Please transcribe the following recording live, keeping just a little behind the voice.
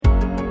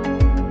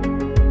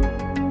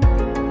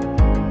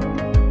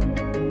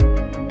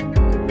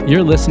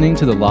You're listening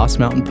to the Lost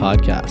Mountain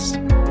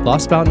Podcast.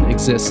 Lost Mountain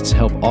exists to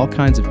help all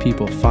kinds of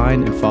people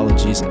find and follow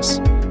Jesus.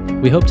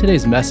 We hope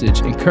today's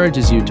message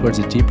encourages you towards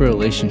a deeper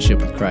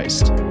relationship with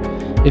Christ.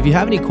 If you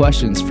have any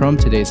questions from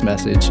today's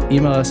message,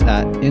 email us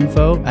at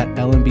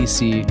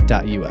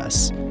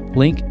info@lmbc.us.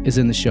 Link is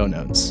in the show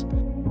notes.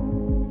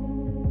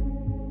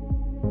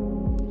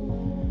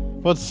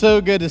 Well, it's so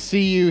good to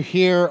see you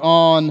here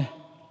on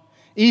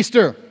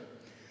Easter.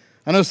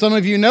 I know some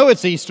of you know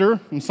it's Easter,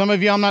 and some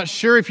of you, I'm not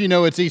sure if you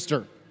know it's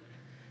Easter.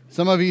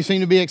 Some of you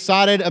seem to be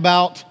excited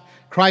about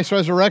Christ's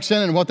resurrection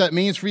and what that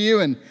means for you,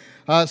 and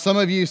some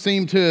of you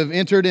seem to have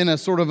entered in a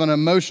sort of an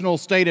emotional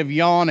state of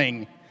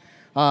yawning.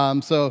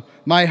 So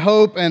my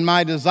hope and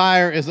my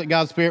desire is that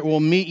God's Spirit will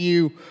meet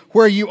you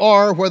where you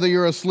are, whether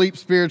you're asleep,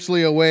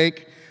 spiritually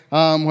awake,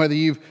 whether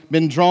you've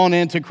been drawn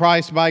into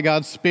Christ by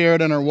God's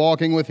Spirit and are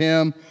walking with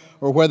Him,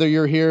 or whether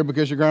you're here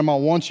because your grandma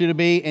wants you to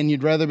be and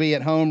you'd rather be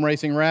at home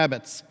racing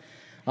rabbits.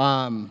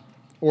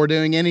 Or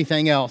doing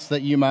anything else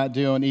that you might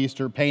do on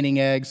Easter, painting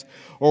eggs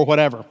or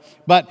whatever.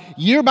 But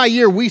year by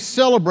year, we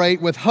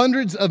celebrate with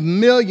hundreds of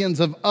millions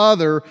of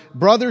other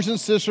brothers and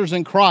sisters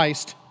in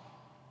Christ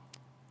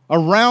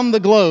around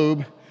the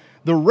globe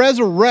the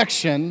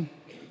resurrection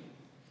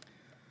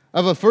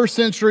of a first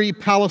century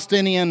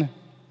Palestinian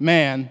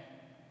man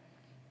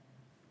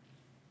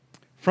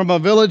from a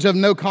village of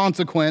no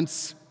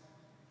consequence,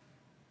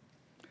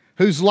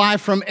 whose life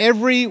from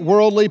every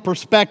worldly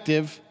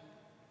perspective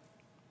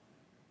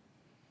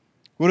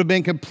would have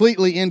been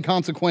completely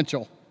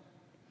inconsequential.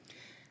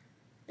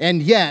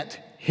 And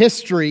yet,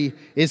 history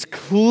is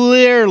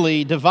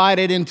clearly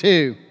divided in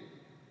two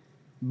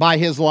by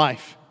his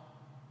life,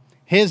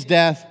 his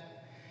death,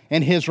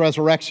 and his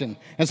resurrection.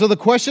 And so the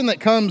question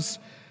that comes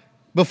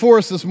before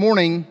us this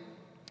morning,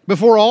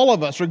 before all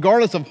of us,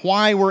 regardless of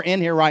why we're in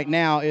here right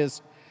now,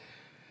 is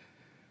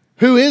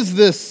who is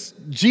this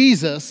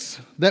Jesus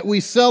that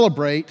we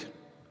celebrate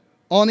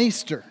on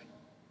Easter?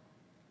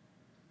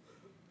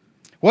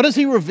 What does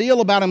he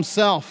reveal about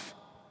himself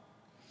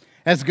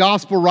as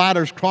gospel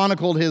writers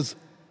chronicled his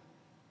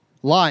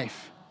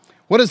life?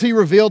 What does he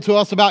reveal to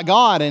us about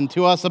God and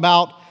to us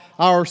about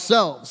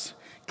ourselves?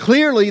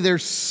 Clearly,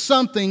 there's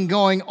something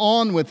going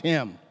on with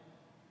him,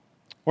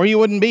 or you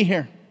wouldn't be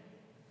here.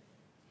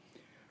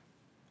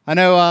 I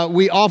know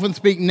we often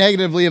speak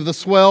negatively of the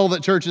swell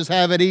that churches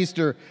have at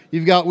Easter.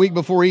 You've got week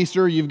before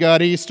Easter, you've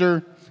got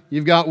Easter,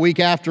 you've got week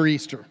after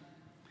Easter.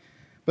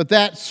 But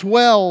that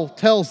swell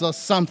tells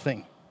us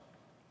something.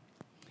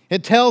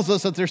 It tells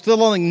us that there's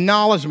still an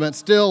acknowledgement,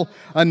 still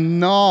a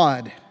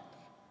nod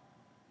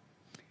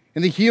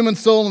in the human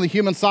soul and the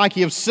human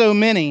psyche of so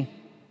many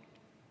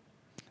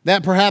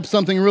that perhaps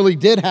something really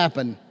did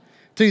happen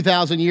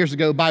 2,000 years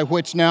ago, by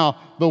which now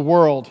the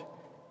world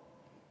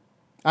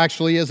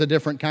actually is a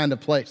different kind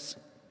of place.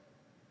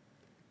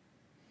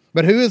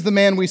 But who is the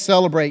man we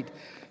celebrate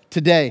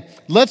today?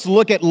 Let's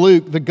look at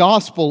Luke, the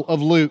Gospel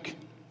of Luke.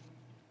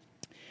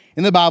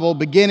 In the Bible,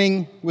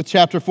 beginning with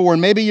chapter 4.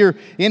 And maybe you're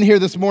in here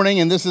this morning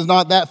and this is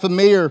not that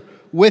familiar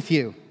with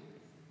you.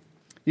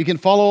 You can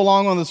follow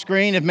along on the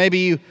screen. If maybe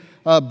you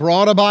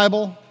brought a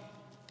Bible,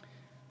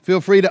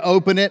 feel free to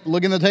open it,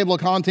 look in the table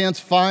of contents,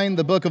 find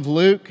the book of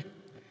Luke.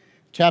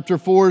 Chapter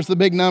 4 is the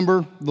big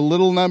number. The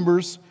little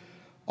numbers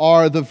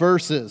are the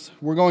verses.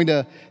 We're going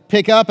to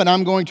pick up, and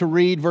I'm going to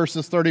read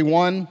verses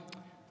 31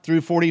 through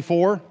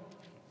 44.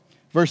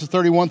 Verses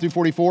 31 through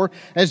 44,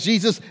 as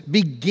Jesus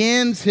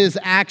begins his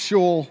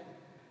actual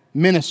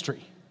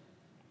ministry.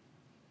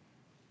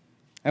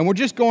 And we're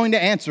just going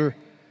to answer,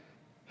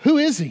 who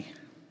is he?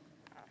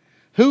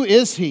 Who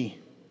is he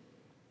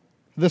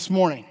this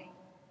morning?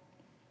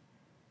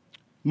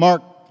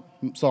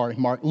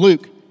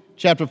 Luke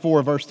chapter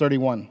 4, verse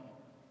 31.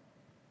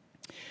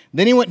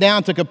 Then he went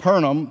down to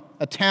Capernaum,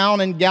 a town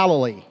in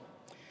Galilee,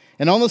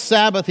 and on the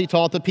Sabbath he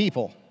taught the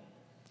people.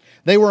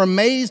 They were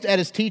amazed at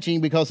his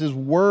teaching because his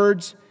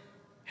words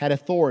had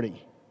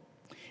authority.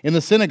 In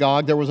the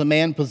synagogue, there was a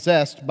man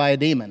possessed by a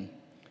demon,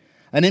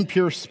 an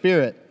impure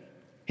spirit.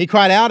 He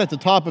cried out at the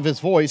top of his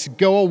voice,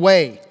 "Go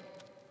away!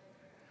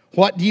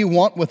 What do you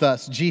want with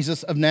us,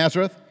 Jesus of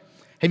Nazareth?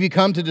 Have you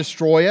come to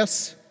destroy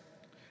us?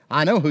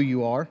 I know who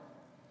you are,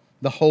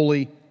 the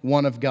Holy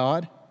One of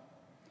God."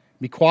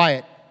 "Be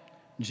quiet,"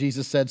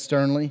 Jesus said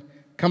sternly.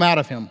 "Come out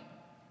of him."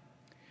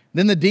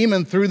 Then the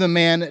demon threw the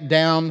man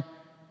down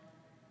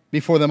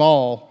before them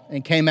all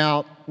and came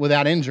out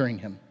without injuring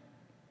him.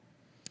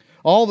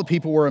 All the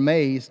people were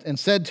amazed and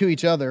said to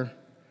each other,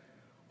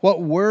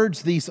 "What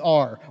words these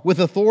are!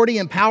 With authority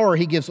and power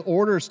he gives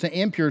orders to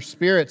impure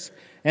spirits,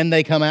 and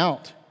they come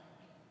out."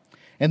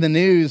 And the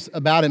news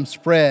about him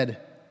spread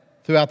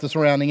throughout the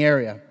surrounding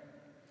area.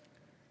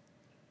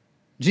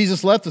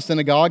 Jesus left the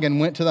synagogue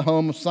and went to the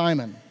home of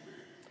Simon.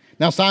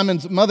 Now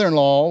Simon's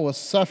mother-in-law was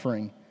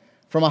suffering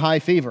from a high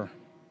fever,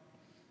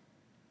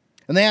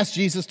 and they asked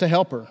Jesus to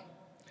help her.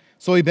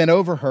 So he bent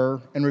over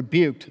her and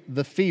rebuked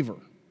the fever,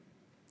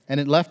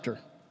 and it left her.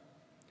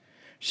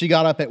 She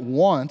got up at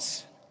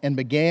once and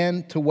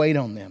began to wait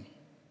on them.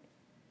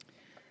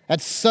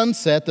 At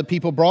sunset, the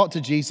people brought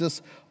to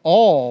Jesus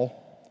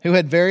all who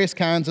had various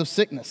kinds of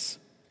sickness,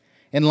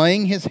 and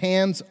laying his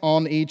hands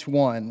on each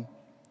one,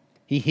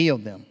 he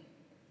healed them.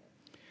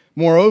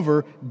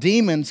 Moreover,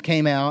 demons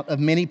came out of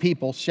many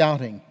people,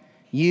 shouting,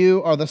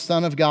 "You are the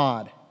Son of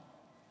God."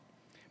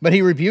 But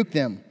he rebuked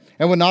them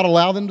and would not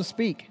allow them to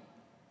speak,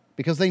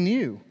 because they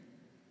knew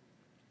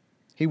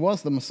he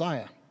was the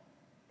Messiah.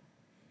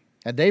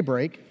 At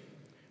daybreak,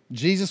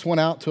 Jesus went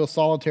out to a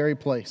solitary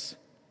place.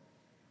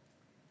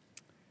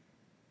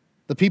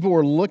 The people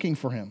were looking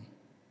for him.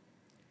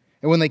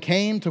 And when they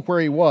came to where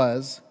he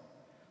was,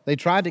 they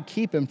tried to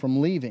keep him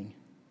from leaving.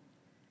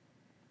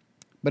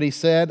 But he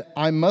said,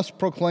 "I must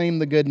proclaim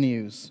the good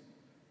news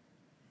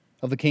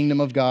of the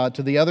kingdom of God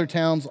to the other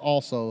towns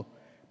also,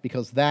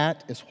 because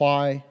that is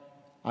why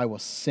I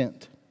was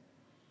sent."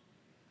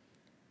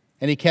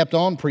 And he kept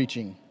on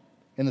preaching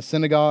in the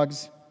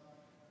synagogues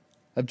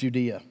of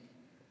Judea.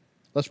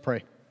 Let's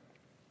pray.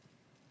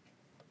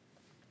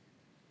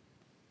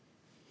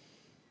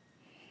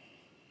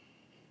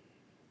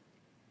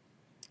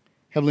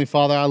 Heavenly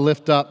Father, I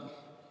lift up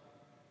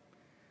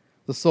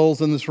the souls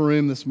in this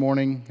room this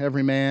morning,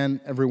 every man,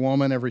 every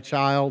woman, every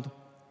child,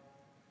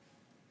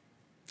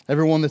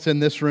 everyone that's in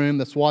this room,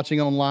 that's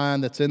watching online,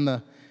 that's in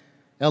the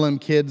LM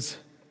Kids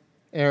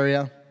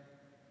area.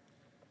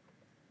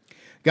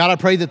 God, I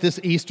pray that this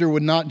Easter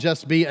would not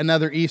just be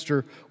another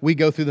Easter we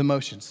go through the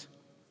motions.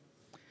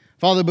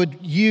 Father,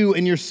 but you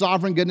in your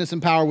sovereign goodness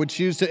and power would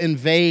choose to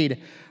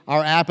invade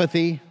our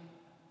apathy,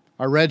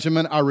 our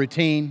regimen, our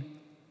routine.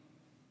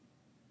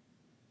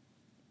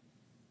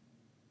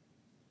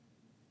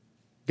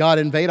 God,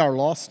 invade our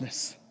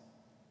lostness.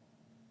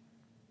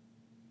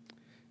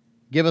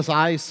 Give us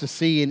eyes to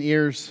see and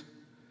ears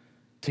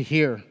to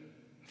hear,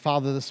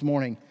 Father, this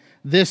morning.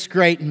 This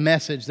great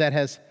message that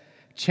has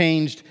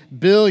changed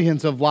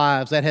billions of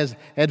lives, that has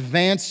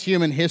advanced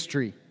human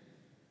history,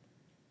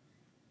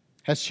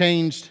 has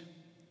changed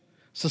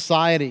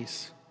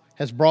societies,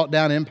 has brought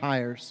down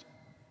empires.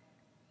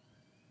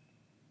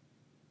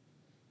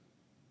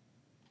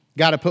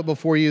 God, I put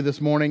before you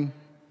this morning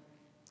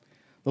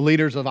the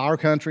leaders of our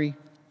country,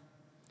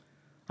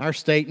 our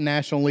state and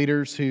national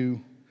leaders who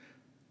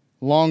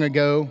long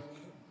ago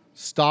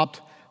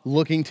stopped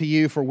looking to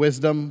you for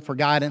wisdom, for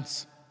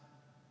guidance.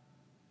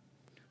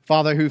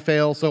 Father, who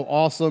fail so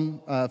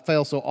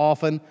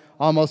often,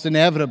 almost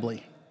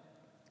inevitably,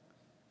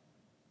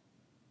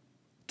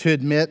 to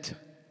admit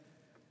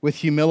with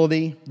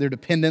humility their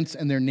dependence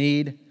and their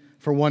need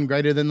for one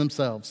greater than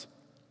themselves.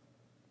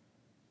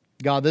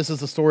 God, this is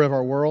the story of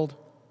our world.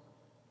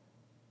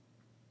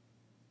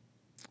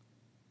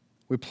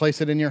 We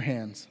place it in your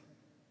hands.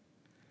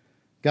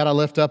 God, I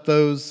lift up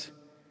those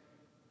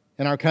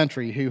in our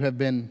country who have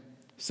been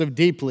so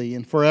deeply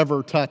and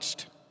forever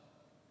touched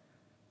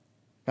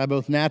by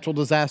both natural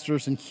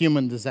disasters and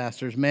human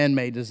disasters,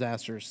 man-made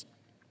disasters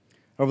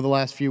over the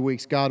last few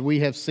weeks. God, we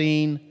have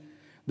seen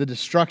the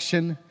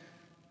destruction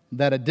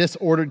that a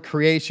disordered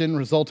creation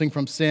resulting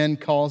from sin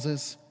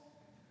causes,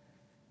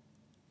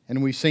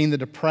 and we've seen the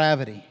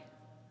depravity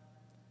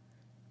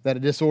that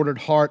a disordered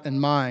heart and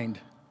mind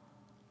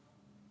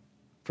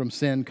from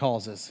sin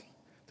causes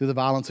through the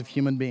violence of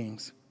human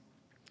beings.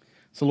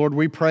 So, Lord,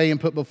 we pray and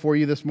put before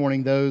you this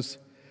morning those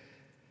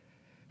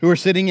who are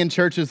sitting in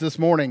churches this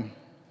morning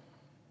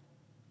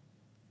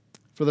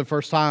for the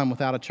first time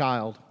without a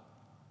child,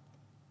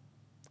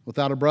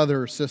 without a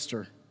brother or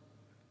sister,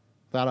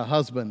 without a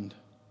husband,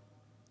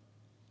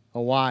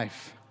 a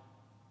wife,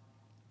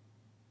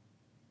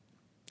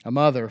 a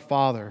mother,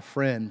 father,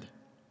 friend.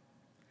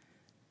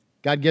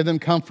 God, give them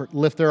comfort,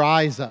 lift their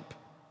eyes up,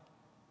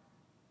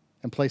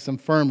 and place them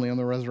firmly on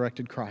the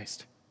resurrected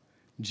Christ.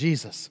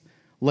 Jesus,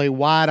 lay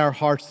wide our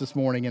hearts this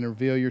morning and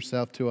reveal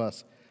yourself to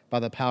us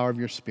by the power of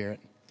your Spirit.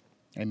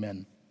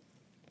 Amen.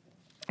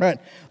 All right,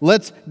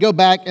 let's go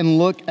back and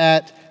look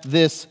at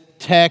this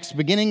text,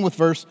 beginning with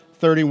verse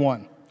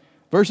 31.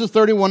 Verses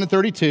 31 and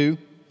 32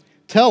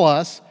 tell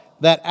us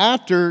that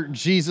after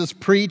Jesus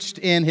preached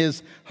in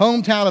his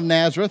hometown of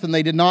Nazareth and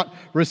they did not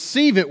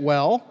receive it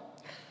well,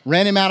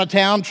 ran him out of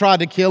town,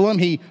 tried to kill him,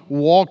 he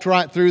walked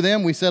right through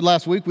them. We said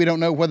last week we don't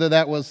know whether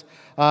that was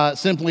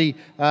simply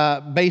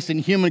based in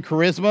human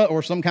charisma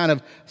or some kind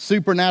of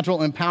supernatural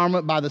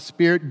empowerment by the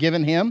Spirit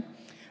given him.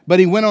 But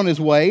he went on his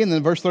way, and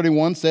then verse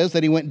 31 says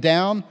that he went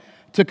down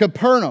to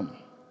Capernaum.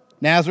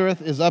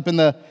 Nazareth is up in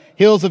the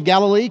hills of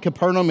Galilee.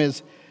 Capernaum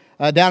is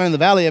down in the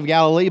valley of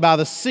Galilee by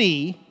the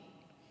sea.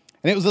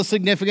 And it was a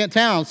significant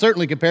town,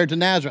 certainly compared to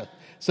Nazareth.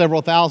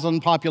 Several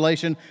thousand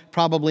population,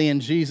 probably in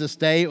Jesus'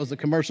 day. It was a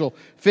commercial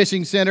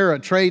fishing center, a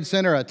trade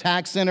center, a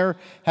tax center,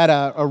 had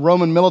a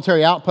Roman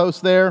military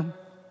outpost there,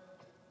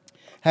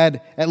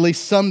 had at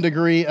least some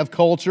degree of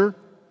culture.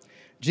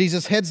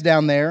 Jesus heads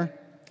down there,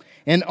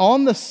 and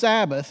on the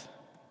Sabbath,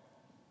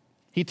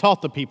 he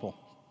taught the people.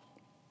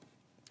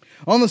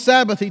 On the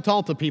Sabbath, he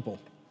taught the people.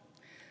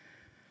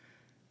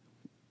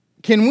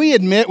 Can we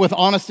admit with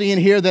honesty in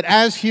here that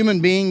as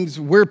human beings,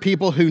 we're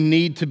people who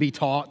need to be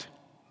taught?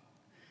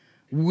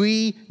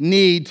 We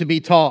need to be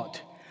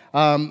taught.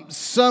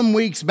 Some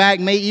weeks back,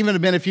 may even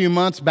have been a few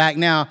months back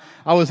now,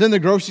 I was in the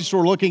grocery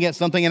store looking at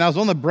something, and I was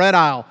on the bread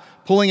aisle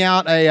pulling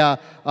out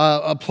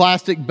a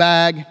plastic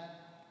bag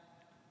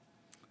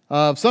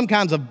of some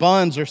kinds of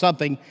buns or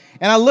something,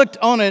 and I looked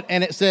on it,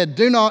 and it said,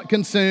 "Do not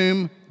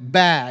consume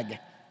bag."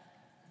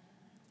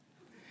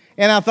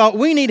 And I thought,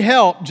 we need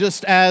help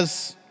just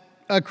as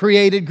a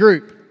created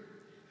group.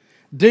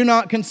 Do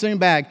not consume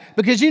bag.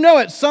 Because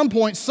at some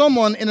point,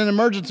 someone in an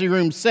emergency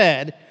room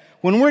said,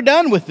 when we're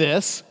done with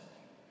this,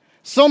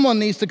 someone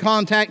needs to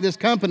contact this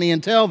company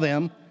and tell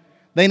them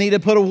they need to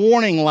put a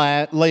warning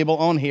label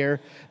on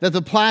here that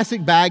the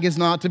plastic bag is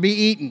not to be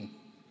eaten,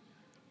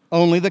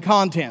 only the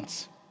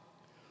contents.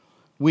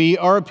 We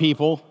are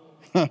people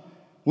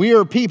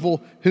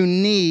who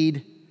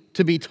need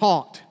to be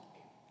taught.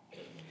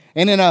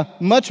 And in a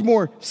much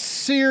more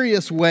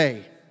serious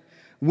way,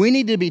 we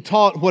need to be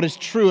taught what is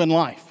true in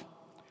life,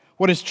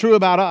 what is true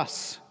about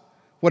us,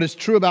 what is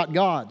true about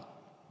God,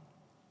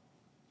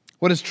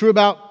 what is true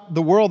about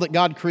the world that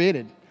God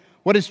created,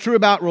 what is true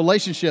about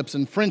relationships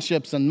and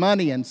friendships and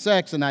money and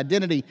sex and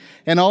identity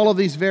and all of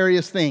these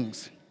various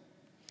things.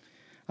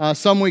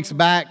 Some weeks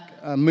back,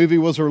 a movie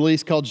was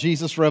released called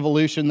Jesus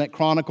Revolution that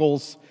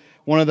chronicles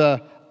one of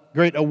the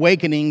great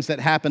awakenings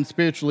that happened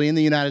spiritually in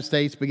the United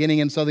States, beginning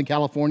in Southern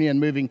California and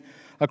moving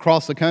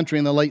across the country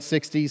in the late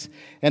 60s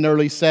and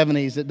early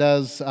 70s. It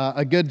does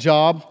a good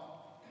job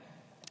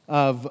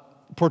of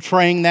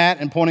portraying that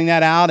and pointing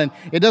that out, and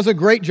it does a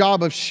great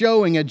job of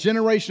showing a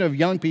generation of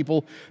young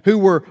people who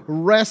were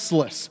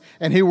restless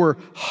and who were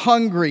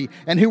hungry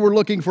and who were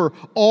looking for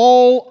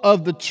all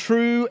of the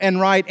true and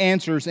right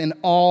answers in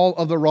all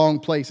of the wrong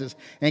places.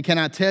 And can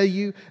I tell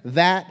you,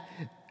 that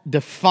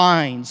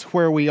defines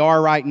where we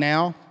are right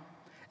now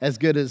as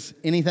good as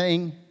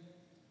anything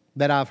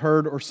that I've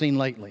heard or seen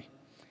lately.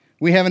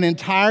 We have an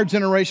entire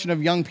generation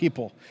of young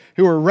people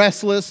who are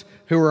restless,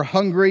 who are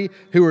hungry,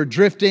 who are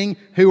drifting,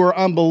 who are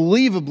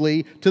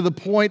unbelievably, to the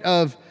point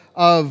of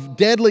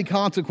deadly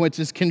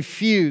consequences,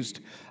 confused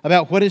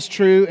about what is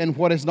true and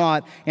what is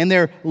not. And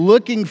they're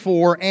looking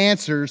for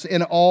answers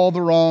in all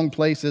the wrong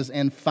places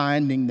and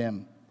finding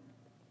them.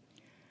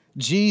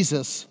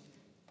 Jesus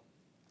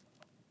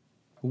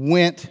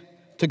went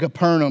to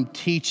Capernaum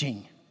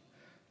teaching.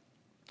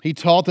 He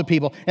taught the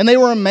people. And they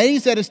were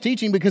amazed at his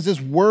teaching because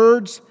his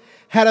words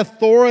had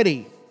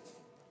authority.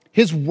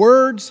 His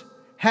words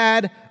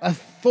had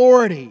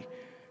authority.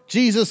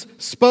 Jesus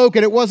spoke,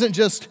 and it wasn't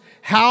just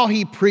how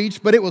he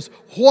preached, but it was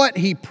what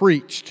he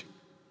preached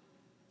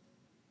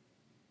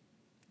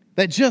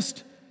that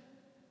just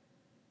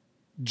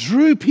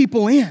drew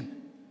people in.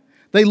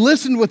 They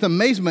listened with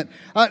amazement.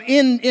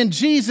 In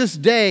Jesus'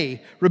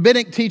 day,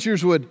 rabbinic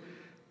teachers would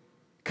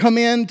come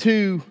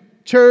into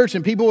church,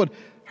 and people would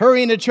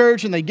hurry into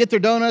church, and they'd get their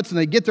donuts, and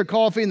they'd get their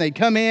coffee, and they'd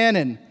come in,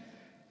 and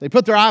they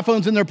put their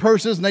iPhones in their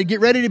purses, and they'd get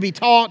ready to be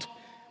taught.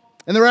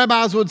 And the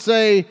rabbis would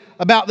say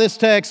about this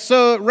text,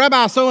 so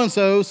Rabbi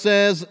so-and-so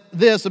says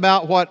this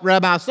about what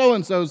Rabbi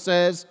so-and-so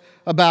says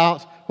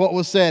about what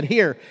was said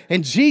here.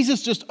 And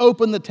Jesus just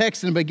opened the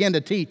text and began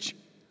to teach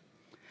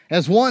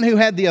as one who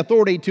had the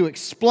authority to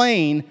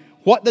explain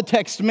what the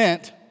text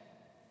meant.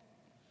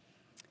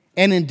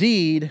 And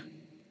indeed,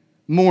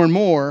 more and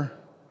more,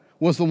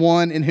 was the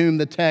one in whom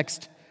the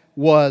text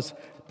was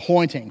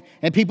pointing.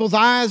 And people's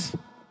eyes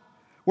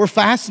were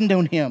fastened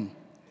on him.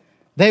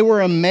 They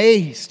were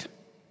amazed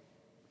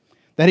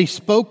that he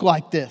spoke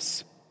like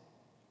this.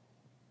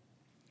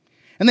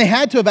 And they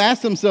had to have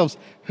asked themselves,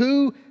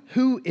 who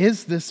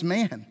is this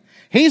man?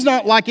 He's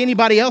not like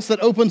anybody else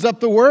that opens up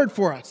the word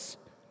for us.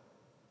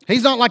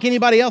 He's not like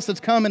anybody else that's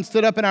come and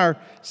stood up in our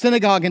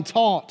synagogue and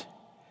taught.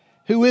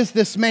 Who is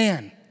this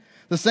man?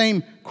 The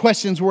same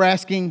questions we're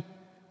asking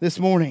this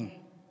morning.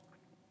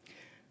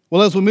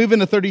 Well, as we move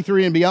into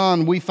 33 and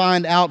beyond, we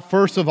find out,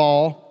 first of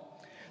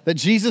all, that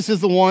Jesus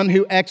is the one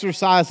who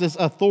exercises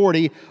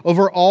authority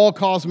over all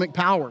cosmic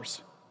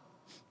powers.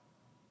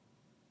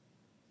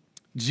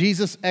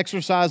 Jesus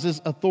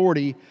exercises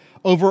authority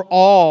over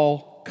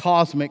all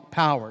cosmic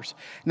powers.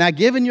 Now,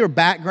 given your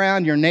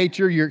background, your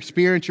nature, your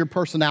experience, your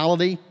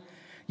personality,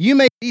 you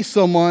may be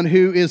someone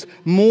who is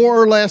more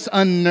or less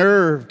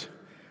unnerved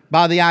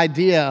by the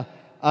idea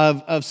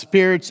of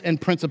spirits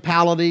and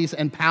principalities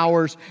and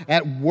powers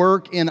at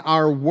work in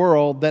our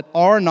world that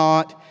are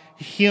not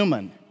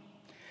human.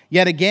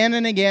 Yet again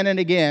and again and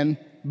again,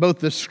 both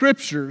the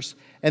Scriptures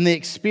and the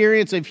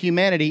experience of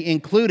humanity,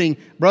 including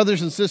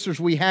brothers and sisters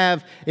we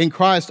have in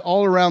Christ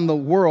all around the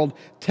world,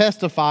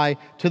 testify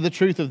to the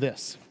truth of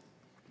this.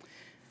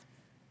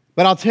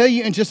 But I'll tell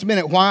you in just a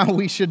minute why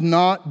we should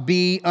not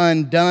be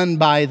undone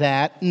by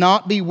that,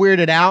 not be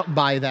weirded out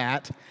by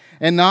that,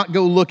 and not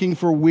go looking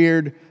for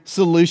weird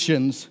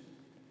solutions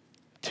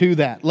to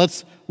that.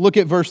 Let's look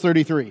at verse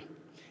 33.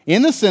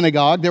 In the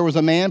synagogue, there was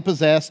a man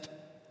possessed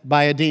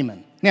by a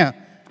demon. Now,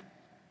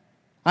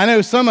 I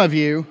know some of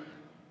you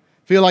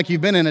feel like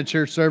you've been in a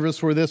church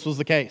service where this was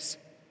the case.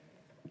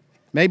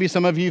 Maybe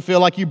some of you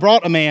feel like you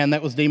brought a man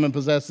that was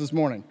demon-possessed this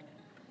morning.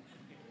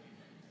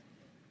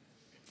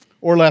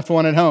 Or left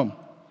one at home.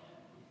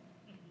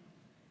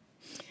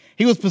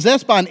 He was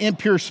possessed by an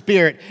impure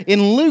spirit.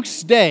 In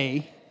Luke's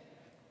day,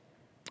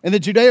 in the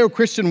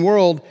Judeo-Christian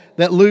world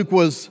that Luke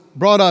was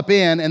brought up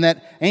in, and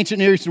that ancient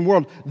Near Eastern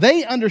world,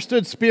 they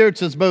understood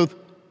spirits as both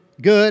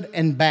good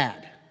and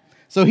bad.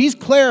 So he's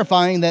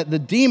clarifying that the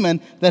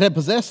demon that had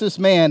possessed this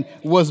man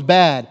was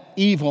bad,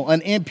 evil,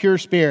 an impure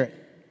spirit.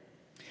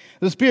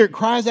 The spirit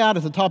cries out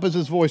at the top of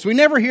his voice. We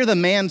never hear the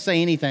man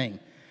say anything.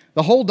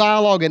 The whole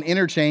dialogue and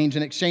interchange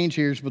and exchange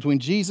here is between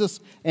Jesus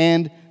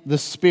and the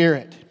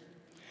spirit.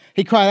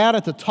 He cried out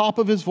at the top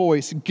of his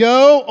voice,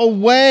 "Go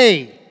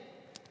away!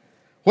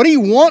 What do you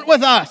want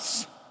with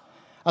us?"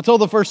 I told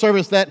the first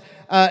service that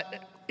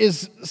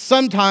is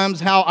sometimes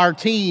how our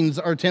teens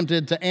are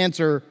tempted to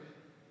answer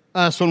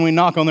us when we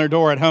knock on their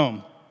door at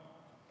home.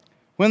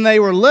 When they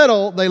were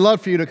little, they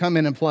loved for you to come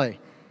in and play.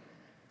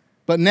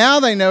 But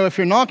now they know if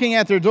you're knocking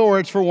at their door,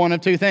 it's for one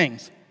of two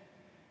things.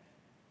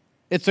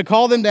 It's to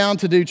call them down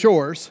to do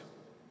chores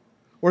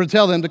or to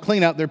tell them to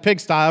clean up their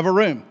pigsty of a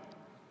room.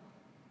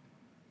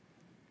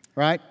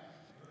 Right?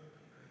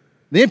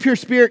 The impure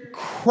spirit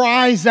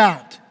cries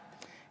out,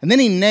 and then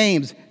he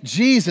names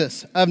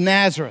Jesus of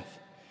Nazareth.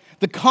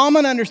 The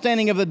common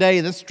understanding of the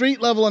day, the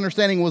street level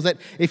understanding, was that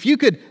if you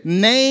could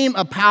name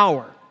a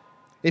power,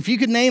 if you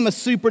could name a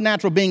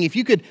supernatural being, if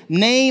you could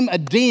name a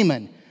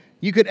demon,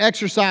 you could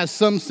exercise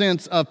some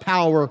sense of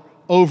power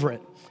over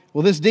it.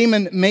 Well, this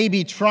demon may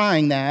be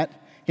trying that.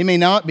 He may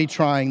not be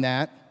trying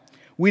that.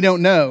 We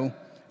don't know,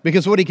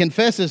 because what he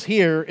confesses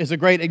here is a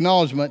great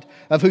acknowledgement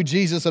of who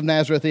Jesus of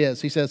Nazareth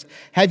is. He says,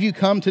 "Have you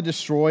come to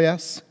destroy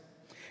us?"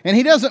 And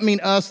he doesn't mean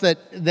us that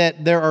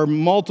there are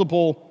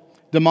multiple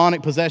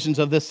demonic possessions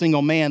of this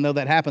single man, though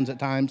that happens at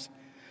times,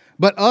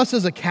 but us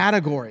as a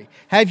category.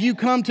 Have you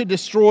come to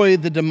destroy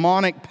the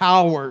demonic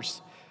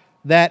powers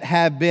that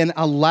have been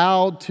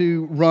allowed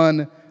to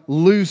run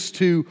loose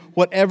to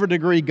whatever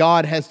degree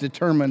God has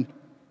determined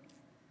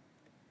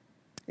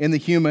in the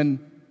human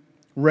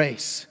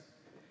race?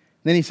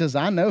 Then he says,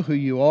 "I know who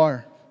you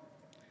are,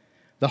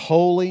 the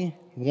Holy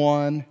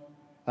One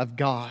of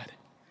God."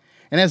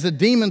 And as the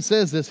demon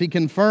says this, he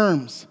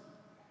confirms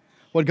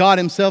what God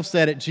himself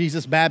said at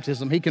Jesus'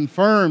 baptism. He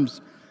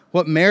confirms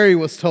what Mary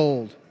was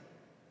told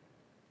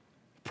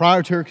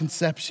prior to her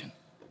conception.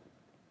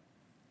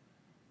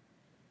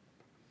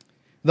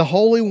 The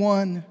Holy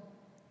One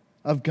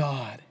of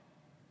God.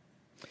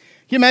 Can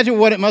you imagine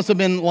what it must have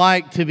been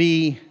like to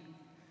be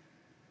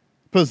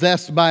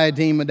possessed by a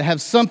demon, to have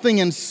something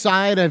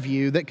inside of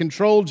you that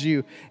controlled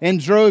you and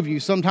drove you,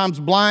 sometimes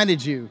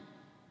blinded you,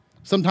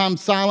 sometimes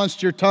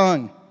silenced your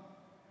tongue,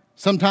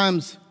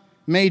 sometimes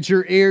made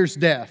your ears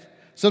deaf,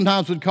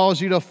 sometimes would cause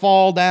you to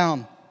fall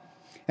down.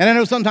 And I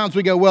know sometimes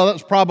we go, well, that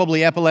was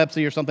probably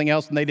epilepsy or something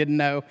else, and they didn't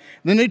know.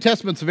 The New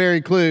Testament's very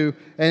clear,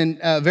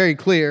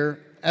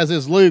 as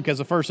is Luke as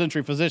a first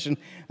century physician,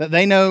 that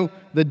they know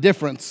the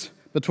difference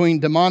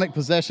between demonic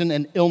possession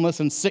and illness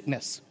and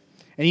sickness.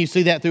 And you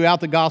see that throughout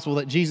the gospel,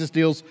 that Jesus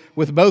deals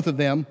with both of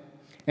them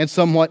and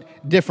somewhat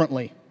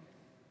differently.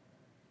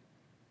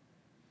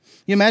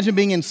 You imagine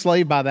being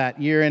enslaved by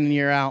that year in and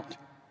year out.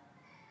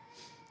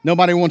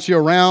 Nobody wants you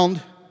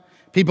around.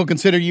 People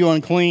consider you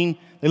unclean.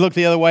 They look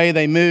the other way.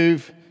 They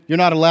move. You're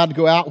not allowed to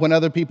go out when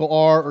other people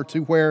are or to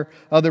where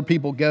other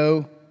people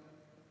go.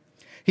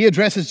 He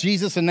addresses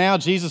Jesus, and now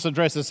Jesus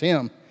addresses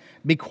him.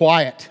 Be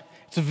quiet.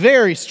 It's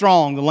very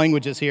strong, the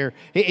language is here.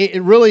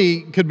 It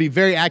really could be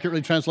very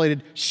accurately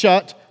translated,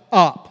 shut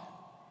up.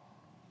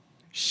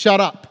 Shut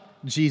up,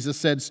 Jesus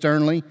said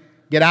sternly.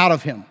 Get out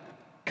of him.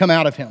 Come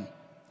out of him.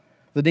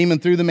 The demon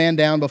threw the man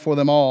down before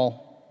them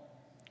all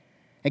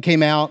and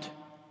came out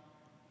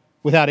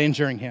without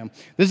injuring him.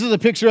 This is a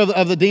picture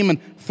of the demon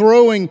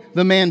throwing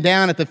the man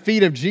down at the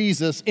feet of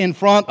Jesus in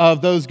front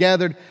of those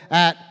gathered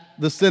at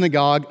the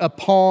synagogue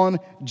upon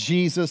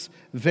Jesus'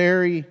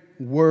 very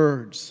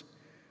words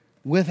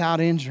without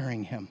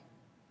injuring him.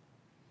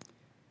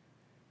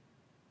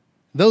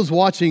 Those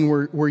watching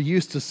were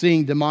used to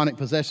seeing demonic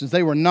possessions.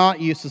 They were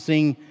not used to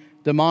seeing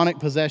demonic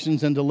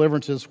possessions and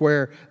deliverances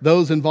where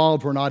those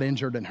involved were not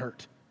injured and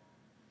hurt.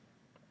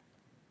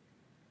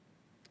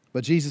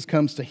 But Jesus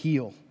comes to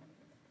heal,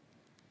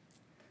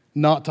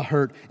 not to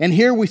hurt. And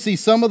here we see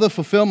some of the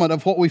fulfillment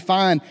of what we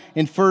find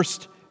in 1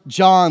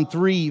 John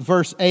 3,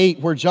 verse 8,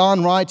 where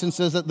John writes and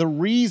says that the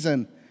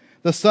reason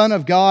the Son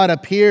of God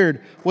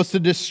appeared was to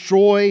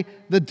destroy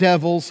the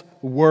devil's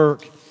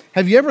work.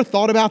 Have you ever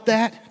thought about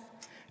that?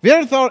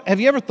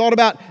 Have you ever thought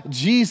about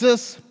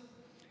Jesus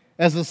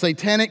as the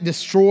satanic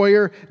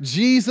destroyer,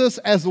 Jesus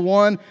as the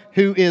one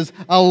who is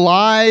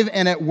alive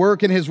and at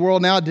work in his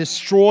world now,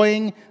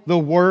 destroying the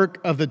work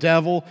of the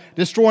devil,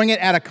 destroying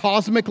it at a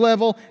cosmic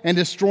level and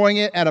destroying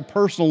it at a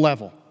personal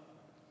level?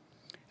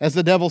 As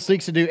the devil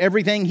seeks to do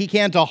everything he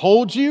can to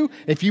hold you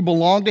if you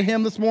belong to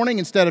him this morning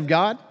instead of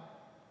God,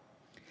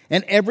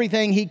 and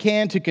everything he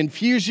can to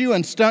confuse you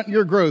and stunt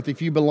your growth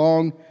if you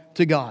belong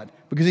to God,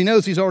 because he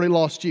knows he's already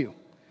lost you.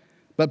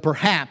 But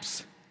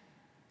perhaps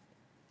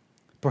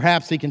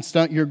he can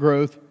stunt your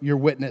growth, your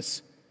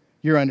witness,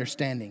 your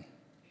understanding.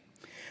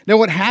 Now,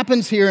 what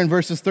happens here in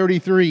verses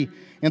 33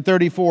 and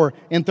 34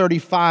 and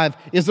 35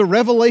 is the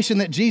revelation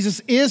that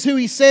Jesus is who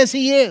he says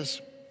he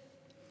is.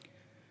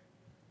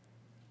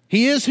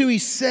 He is who he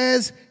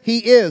says he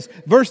is.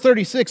 Verse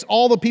 36,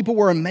 all the people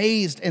were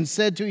amazed and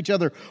said to each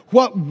other,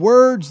 "What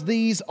words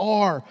these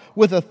are!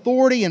 With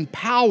authority and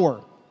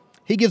power,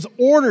 he gives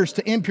orders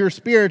to impure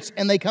spirits,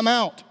 and they come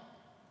out."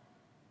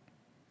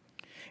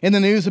 And the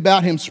news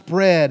about him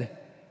spread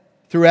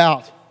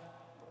throughout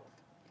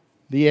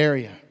the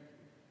area.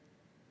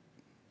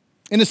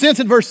 In a sense,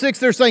 in verse 6,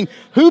 they're saying,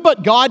 who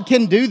but God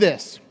can do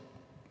this?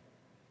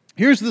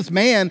 Here's this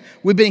man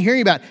we've been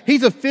hearing about.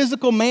 He's a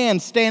physical man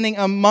standing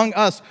among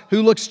us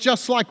who looks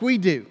just like we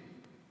do.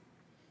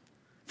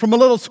 From a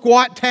little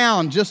squat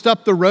town just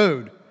up the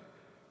road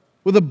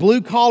with a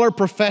blue-collar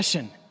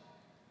profession.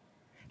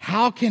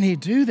 How can he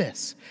do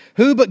this?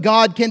 Who but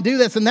God can do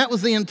this? And that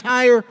was the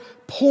entire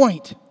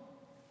point.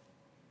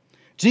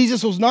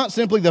 Jesus was not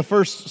simply the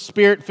first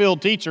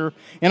Spirit-filled teacher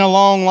in a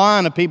long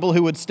line of people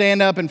who would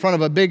stand up in front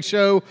of a big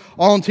show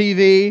on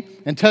TV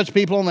and touch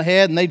people on the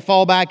head and they'd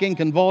fall back in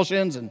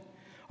convulsions and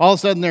all of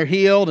a sudden they're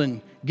healed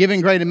and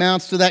giving great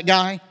amounts to that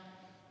guy.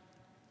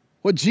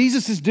 What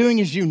Jesus is doing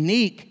is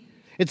unique.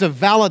 It's a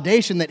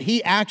validation that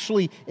he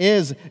actually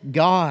is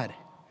God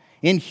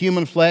in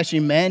human flesh,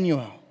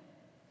 Emmanuel.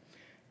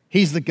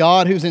 He's the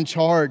God who's in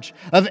charge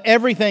of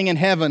everything in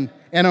heaven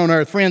and on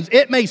earth. Friends,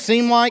 it may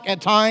seem like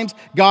at times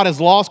God has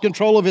lost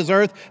control of his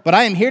earth, but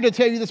I am here to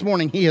tell you this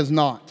morning, he has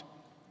not.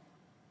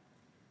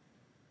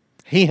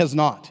 He has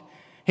not.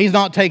 He's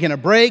not taking a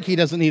break. He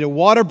doesn't need a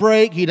water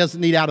break. He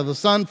doesn't need out of the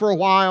sun for a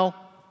while.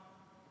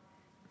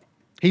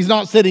 He's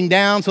not sitting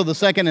down so the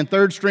second and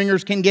third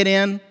stringers can get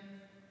in.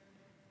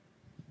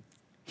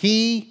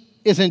 He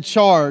is in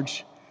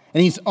charge,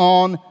 and he's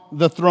on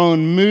the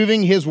throne,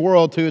 moving his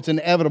world to its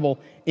inevitable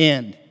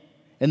end.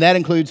 And that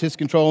includes his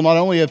control not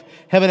only of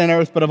heaven and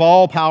earth, but of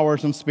all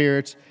powers and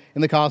spirits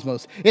in the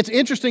cosmos. It's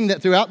interesting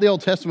that throughout the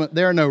Old Testament,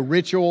 there are no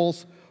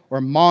rituals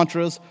or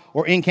mantras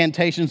or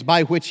incantations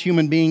by which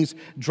human beings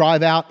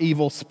drive out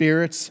evil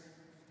spirits,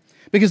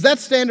 because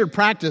that's standard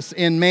practice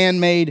in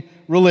man-made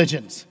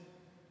religions.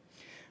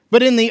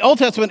 But in the Old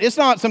Testament, it's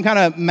not some kind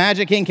of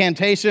magic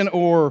incantation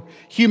or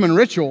human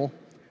ritual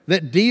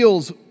that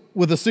deals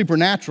with the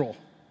supernatural.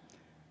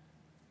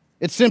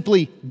 It's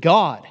simply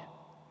God.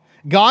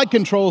 God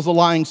controls the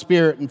lying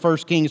spirit in 1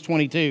 Kings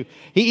 22.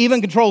 He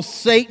even controls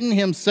Satan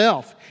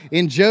himself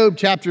in Job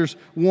chapters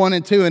 1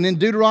 and 2. And in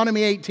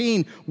Deuteronomy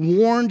 18,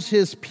 warns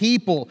his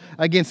people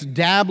against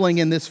dabbling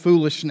in this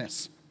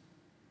foolishness.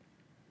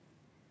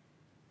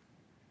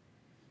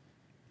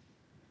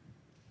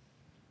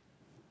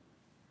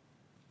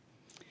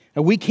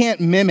 Now, we can't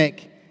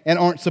mimic and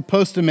aren't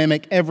supposed to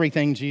mimic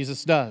everything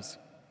Jesus does.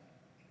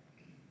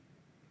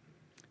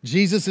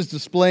 Jesus is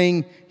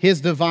displaying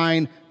his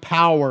divine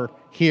power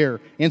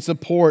here in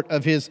support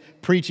of his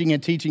preaching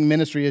and teaching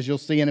ministry, as you'll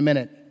see in a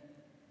minute.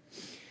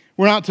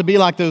 We're not to be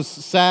like those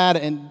sad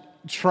and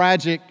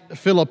tragic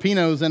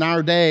Filipinos in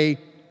our day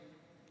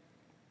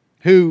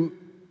who,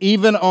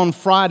 even on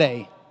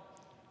Friday,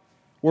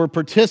 were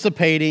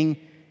participating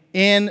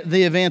in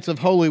the events of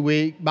Holy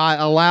Week by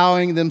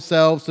allowing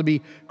themselves to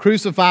be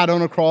crucified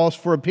on a cross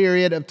for a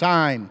period of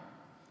time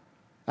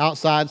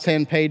outside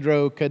San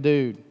Pedro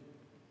Cadud.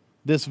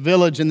 This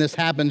village, and this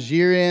happens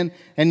year in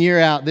and year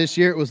out. This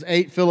year it was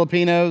 8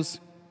 Filipinos.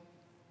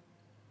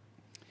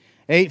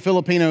 8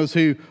 Filipinos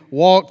who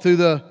walked through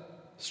the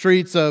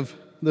streets of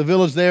the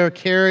village there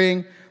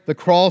carrying the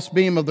cross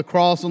beam of the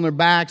cross on their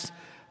backs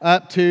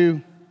up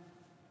to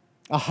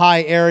a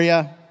high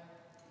area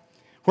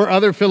where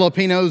other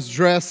Filipinos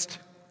dressed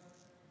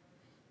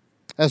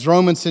as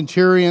Roman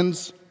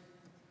centurions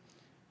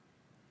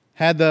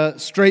had the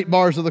straight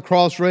bars of the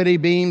cross ready,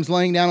 beams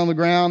laying down on the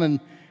ground, and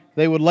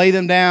they would lay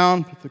them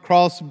down, put the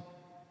cross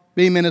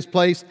beam in its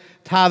place,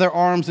 tie their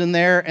arms in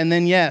there, and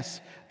then,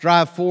 yes,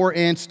 drive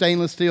 4-inch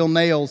stainless steel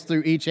nails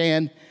through each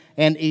hand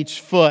and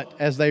each foot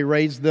as they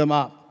raised them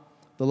up,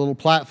 the little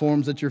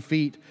platforms that your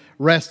feet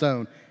rest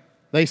on.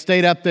 They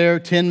stayed up there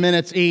 10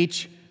 minutes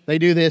each. They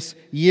do this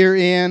year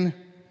in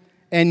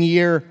and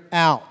year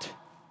out.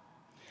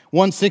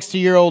 One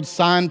 60-year-old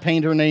sign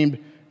painter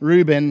named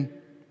Ruben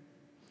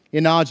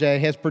Inaje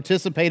has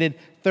participated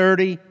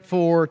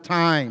 34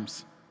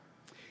 times.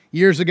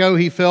 Years ago,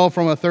 he fell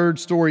from a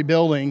 3rd-story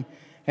building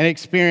and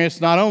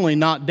experienced not only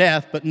not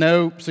death, but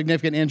no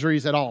significant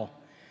injuries at all.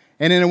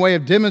 And in a way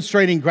of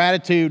demonstrating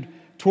gratitude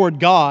toward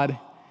God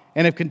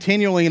and of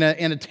continually in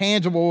a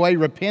tangible way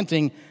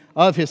repenting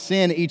of his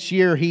sin each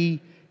year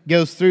he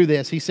goes through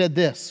this. He said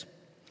this,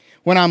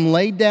 "When I'm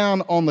laid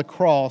down on the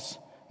cross,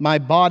 my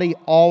body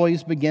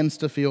always begins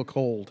to feel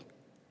cold.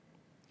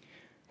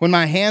 When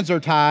my hands are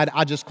tied,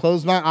 I just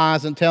close my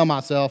eyes and tell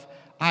myself,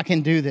 I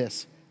can do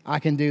this. I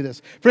can do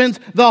this." Friends,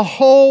 the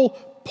whole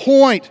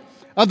point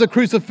of the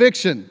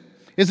crucifixion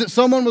is that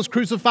someone was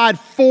crucified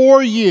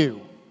for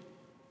you.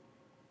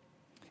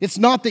 It's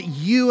not that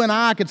you and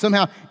I could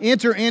somehow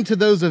enter into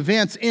those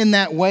events in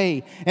that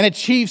way and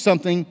achieve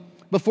something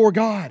before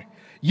God.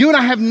 You and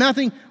I have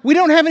nothing, we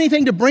don't have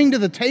anything to bring to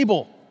the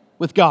table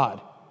with God.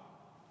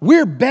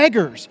 We're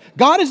beggars.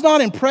 God is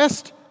not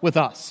impressed with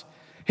us.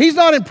 He's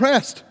not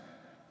impressed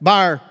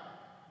by our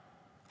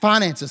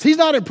finances. He's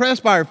not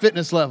impressed by our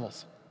fitness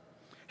levels.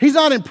 He's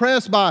not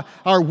impressed by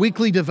our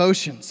weekly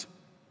devotions.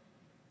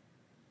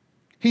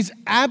 He's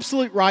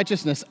absolute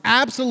righteousness,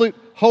 absolute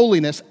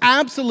holiness,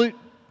 absolute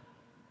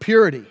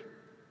purity.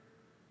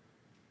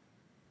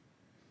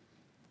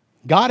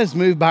 God is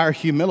moved by our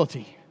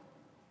humility,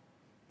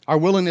 our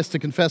willingness to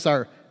confess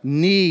our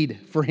need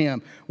for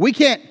Him. We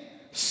can't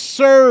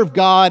serve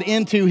God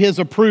into His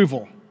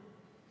approval.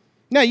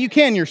 Now, you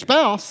can your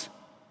spouse,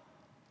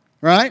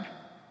 right?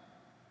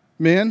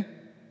 Men.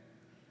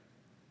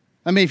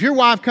 I mean, if your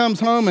wife comes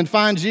home and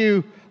finds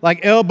you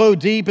like elbow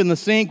deep in the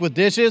sink with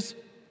dishes,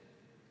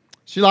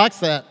 she likes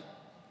that.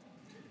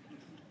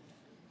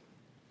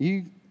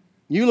 You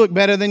look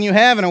better than you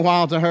have in a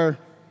while to her.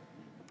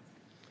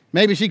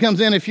 Maybe she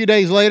comes in a few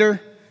days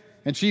later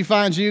and she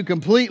finds you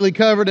completely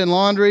covered in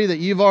laundry that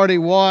you've already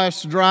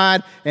washed,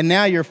 dried, and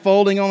now you're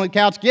folding on the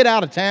couch. Get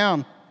out of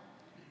town,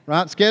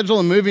 right? Schedule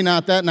a movie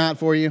night that night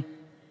for you.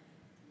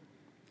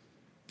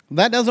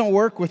 That doesn't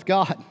work with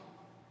God.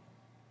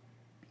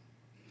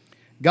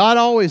 God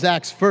always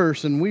acts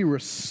first, and we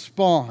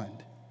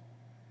respond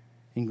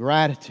in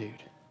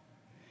gratitude,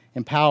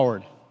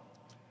 empowered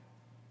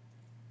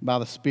by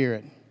the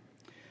Spirit.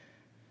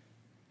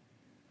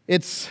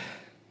 It's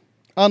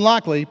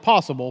unlikely,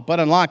 possible, but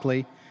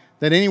unlikely,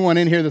 that anyone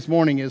in here this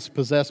morning is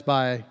possessed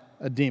by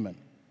a demon.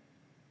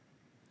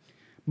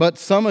 But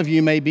some of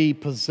you may be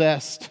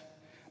possessed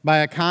by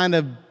a kind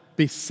of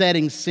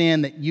besetting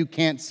sin that you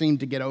can't seem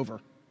to get over.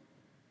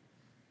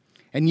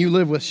 And you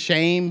live with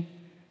shame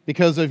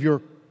because of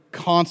your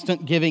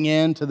constant giving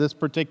in to this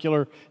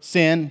particular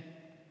sin.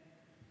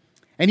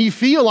 And you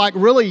feel like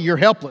really you're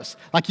helpless.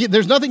 Like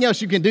there's nothing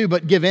else you can do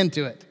but give in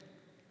to it.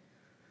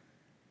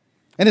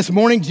 And this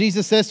morning,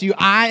 Jesus says to you,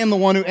 I am the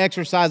one who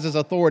exercises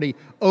authority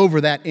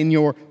over that in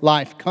your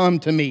life. Come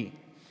to me.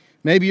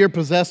 Maybe you're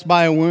possessed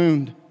by a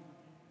wound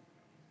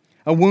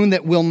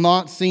that will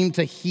not seem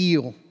to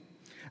heal,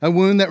 a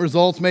wound that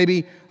results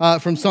maybe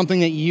from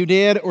something that you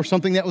did or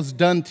something that was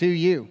done to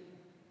you.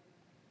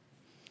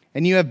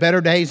 And you have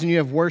better days and you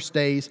have worse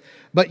days,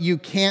 but you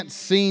can't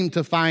seem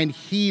to find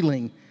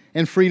healing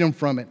and freedom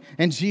from it.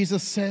 And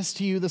Jesus says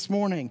to you this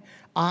morning,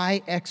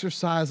 I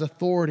exercise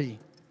authority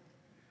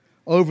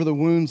over the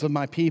wounds of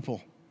my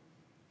people.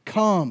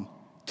 Come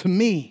to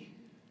me.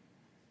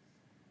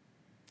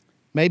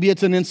 Maybe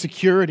it's an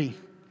insecurity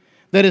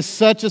that is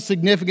such a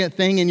significant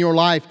thing in your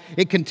life.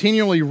 It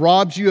continually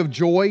robs you of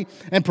joy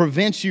and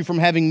prevents you from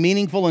having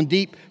meaningful and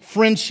deep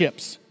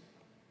friendships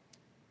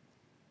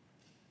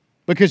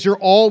because you're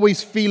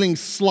always feeling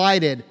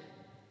slighted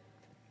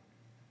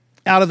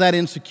out of that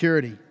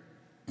insecurity.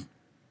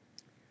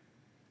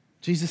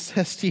 Jesus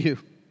says to you,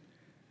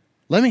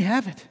 let me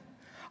have it.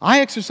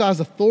 I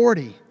exercise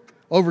authority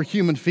over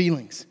human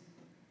feelings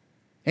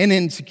and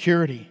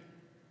insecurity.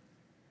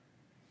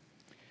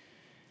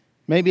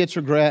 Maybe it's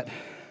regret.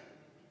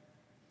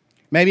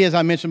 Maybe, as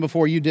I mentioned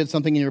before, you did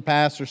something in your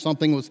past or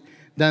something was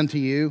done to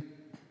you.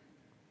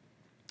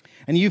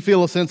 And you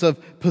feel a sense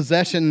of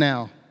possession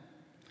now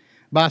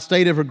by a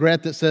state of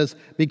regret that says,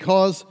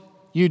 because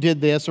you did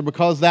this or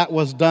because that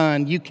was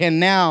done, you can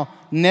now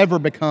never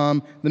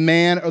become the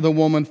man or the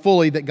woman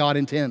fully that God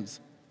intends.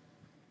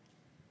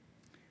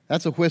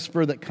 That's a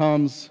whisper that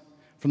comes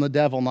from the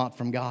devil, not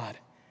from God.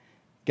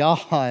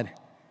 God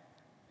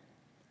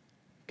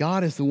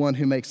is the one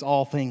who makes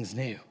all things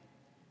new.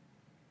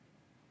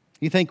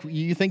 You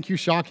think you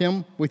shock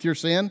him with your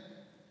sin?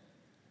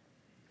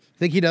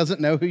 Think he doesn't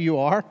know who you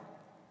are?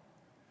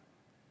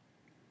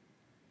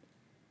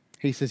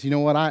 He says, you know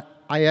what?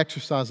 I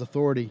exercise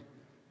authority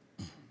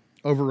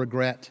over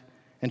regret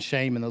and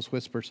shame in those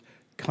whispers.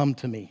 Come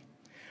to me.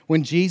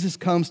 When Jesus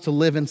comes to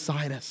live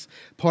inside us,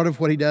 part of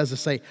what he does is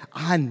say,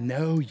 I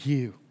know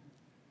you.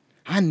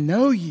 I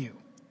know you.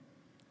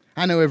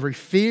 I know every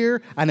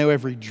fear. I know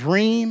every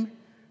dream.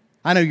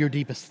 I know your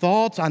deepest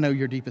thoughts. I know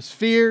your deepest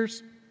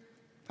fears.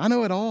 I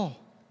know it all.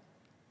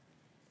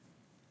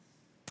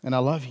 And I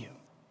love you.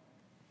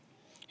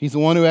 He's the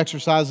one who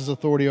exercises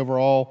authority over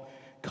all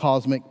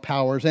cosmic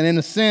powers. And in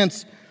a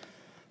sense,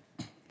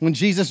 when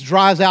Jesus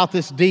drives out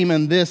this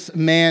demon, this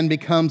man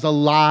becomes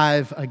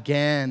alive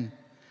again,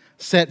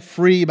 set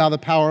free by the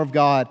power of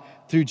God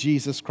through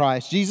Jesus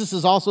Christ. Jesus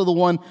is also the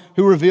one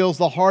who reveals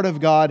the heart of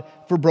God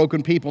for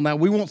broken people. Now,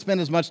 we won't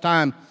spend as much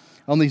time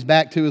on these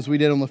back two as we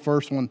did on the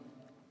first one.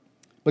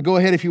 But go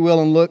ahead, if you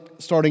will, and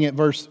look starting at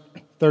verse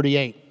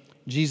 38.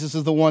 Jesus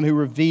is the one who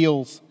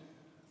reveals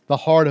the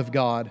heart of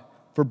God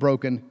for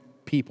broken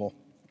people.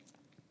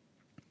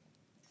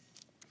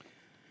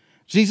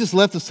 Jesus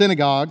left the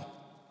synagogue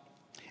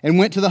and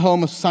went to the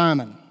home of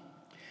Simon.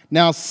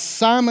 Now,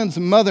 Simon's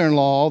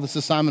mother-in-law, this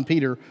is Simon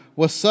Peter,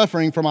 was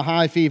suffering from a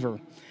high fever,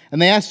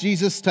 and they asked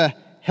Jesus to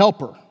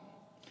help her.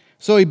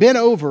 So he bent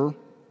over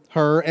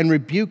her and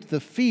rebuked the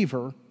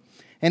fever,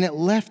 and it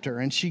left her,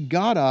 and she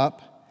got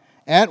up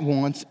at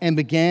once and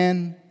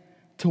began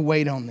to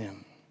wait on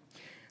them.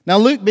 Now,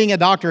 Luke, being a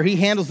doctor, he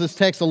handles this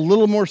text a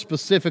little more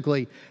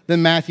specifically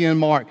than Matthew and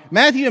Mark.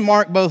 Matthew and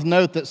Mark both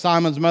note that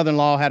Simon's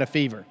mother-in-law had a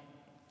fever.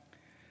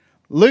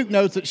 Luke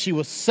notes that she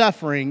was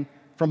suffering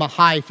from a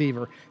high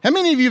fever. How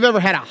many of you have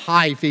ever had a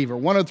high fever?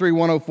 103,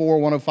 104,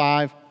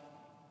 105?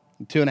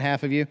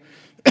 2.5 of you?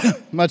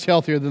 Much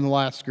healthier than the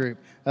last group.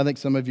 I think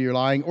some of you are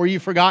lying. Or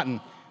you've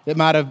forgotten. It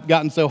might have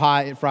gotten so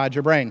high it fried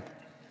your brain.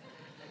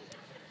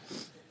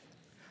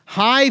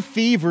 High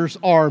fevers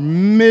are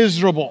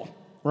miserable,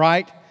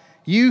 right?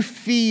 You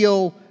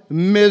feel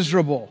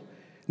miserable.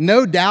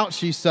 No doubt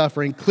she's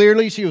suffering.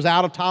 Clearly she was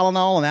out of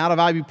Tylenol and out of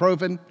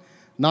ibuprofen,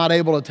 not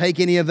able to take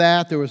any of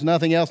that. There was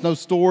nothing else. No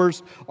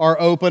stores are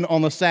open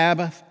on the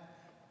Sabbath.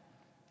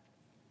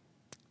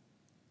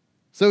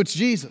 So it's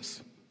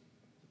Jesus.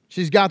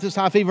 She's got this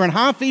high fever, and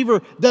high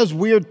fever does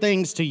weird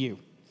things to you.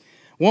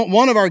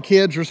 One of our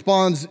kids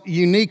responds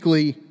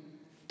uniquely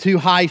to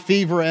high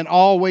fever and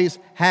always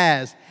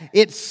has.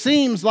 It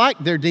seems like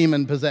they're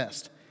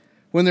demon-possessed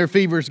when their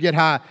fevers get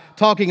high,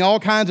 talking all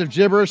kinds of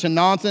gibberish and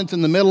nonsense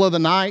in the middle of the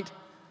night.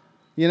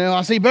 You know,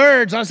 I see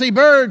birds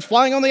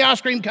flying on the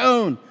ice cream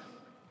cone.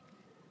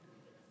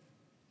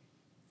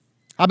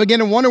 I began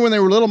to wonder when they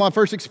were little, my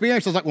first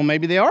experience, I was like, well,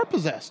 maybe they are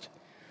possessed,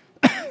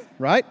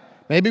 right?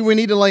 Maybe we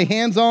need to lay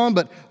hands on,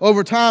 but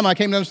over time I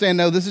came to understand,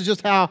 no, this is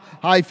just how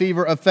high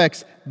fever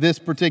affects this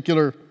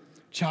particular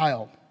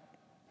child.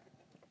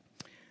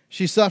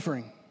 She's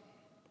suffering.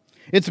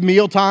 It's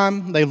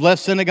mealtime. They've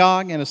left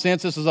synagogue. In a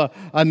sense, this is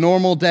a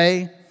normal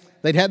day.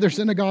 They'd had their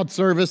synagogue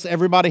service.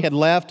 Everybody had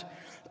left.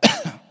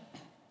 And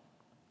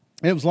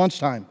it was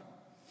lunchtime.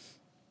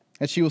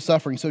 And she was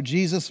suffering. So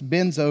Jesus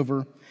bends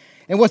over.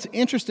 And what's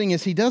interesting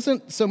is he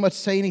doesn't so much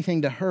say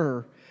anything to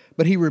her,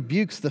 but he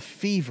rebukes the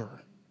fever.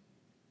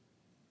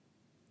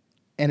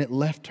 And it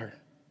left her.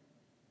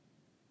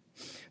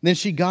 Then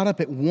she got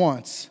up at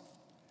once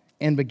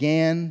and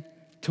began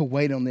to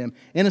wait on them.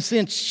 In a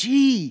sense,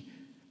 she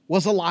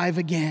was alive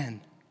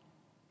again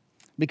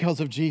because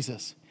of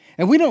Jesus.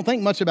 And we don't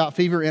think much about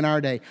fever in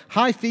our day.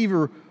 High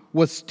fever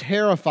was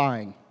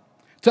terrifying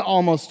to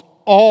almost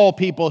all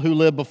people who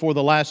lived before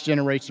the last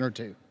generation or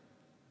two,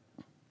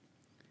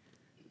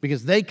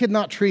 because they could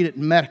not treat it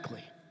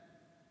medically.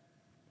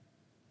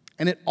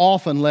 And it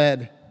often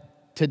led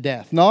to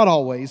death. Not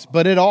always,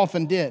 but it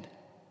often did.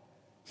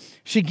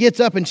 She gets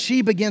up and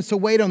she begins to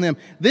wait on them.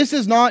 This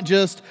is not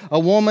just a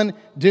woman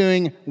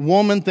doing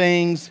woman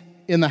things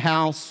in the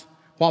house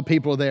while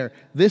people are there.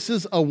 This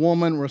is a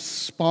woman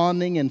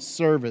responding in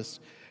service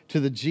to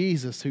the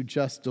Jesus who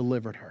just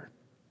delivered her.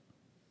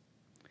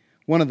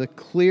 One of the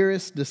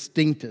clearest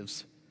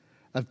distinctives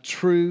of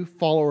true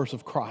followers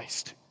of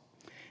Christ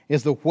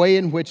is the way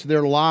in which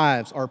their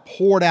lives are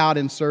poured out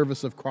in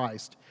service of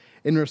Christ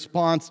in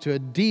response to a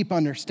deep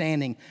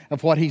understanding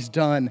of what He's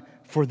done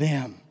for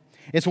them.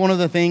 It's one of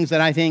the things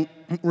that I think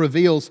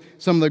reveals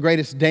some of the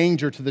greatest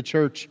danger to the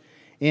church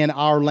in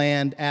our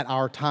land at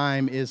our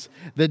time is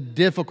the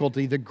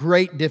difficulty, the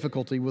great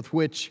difficulty with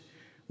which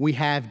we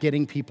have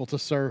getting people to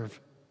serve.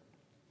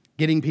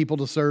 Getting people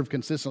to serve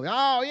consistently.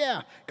 Oh,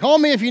 yeah, call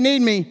me if you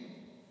need me,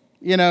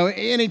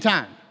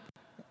 anytime.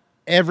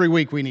 Every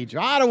week we need you.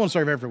 I don't want to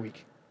serve every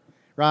week.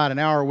 Right, an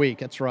hour a week,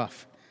 that's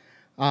rough.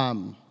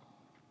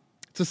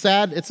 It's a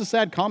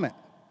sad comment.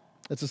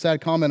 It's a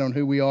sad comment on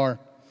who we are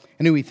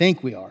and who we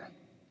think we are.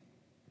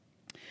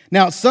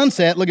 Now, at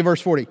sunset, look at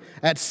verse 40.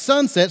 At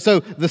sunset, so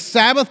the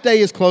Sabbath day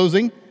is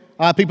closing.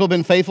 People have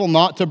been faithful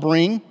not to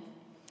bring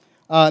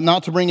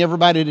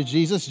everybody to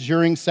Jesus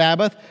during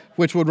Sabbath,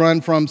 which would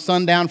run from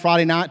sundown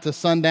Friday night to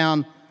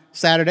sundown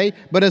Saturday.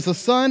 But as the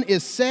sun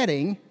is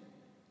setting,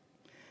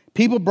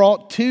 people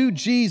brought to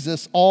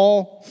Jesus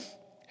all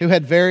who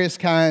had various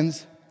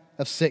kinds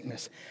of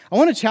sickness. I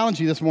want to challenge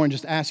you this morning,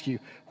 just ask you,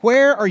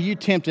 where are you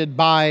tempted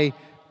by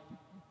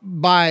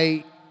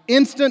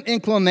instant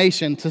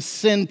inclination to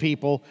send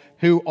people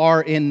who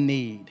are in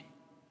need?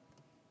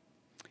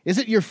 Is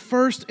it your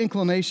first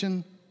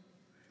inclination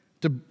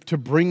to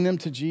bring them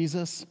to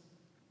Jesus?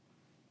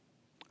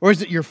 Or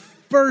is it your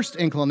first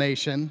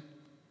inclination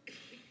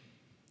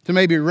to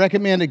maybe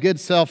recommend a good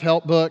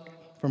self-help book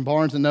from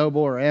Barnes &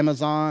 Noble or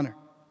Amazon? Or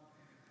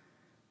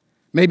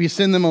maybe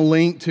send them a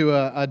link to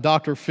a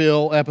Dr.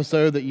 Phil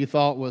episode that you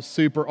thought was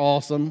super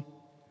awesome,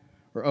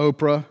 or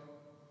Oprah,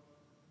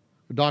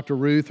 or Dr.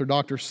 Ruth, or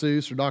Dr.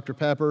 Seuss, or Dr.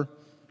 Pepper?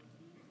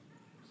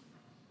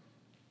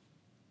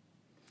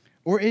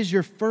 Or is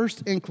your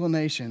first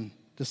inclination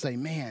to say,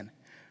 man,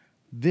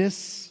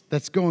 this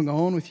that's going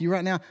on with you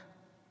right now,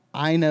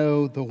 I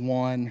know the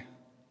one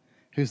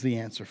who's the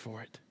answer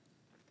for it.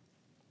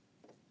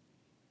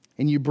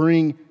 And you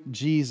bring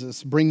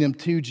them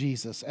to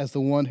Jesus as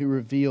the one who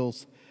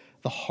reveals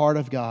the heart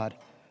of God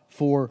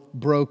for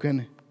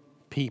broken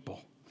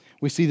people.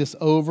 We see this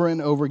over and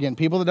over again.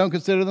 People that don't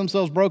consider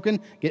themselves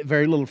broken get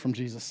very little from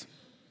Jesus.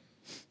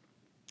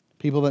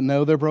 People that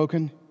know they're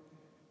broken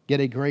get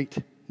a great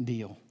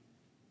deal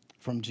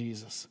from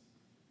Jesus.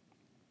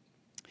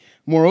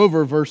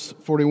 Moreover, verse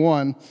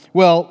 41,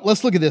 well,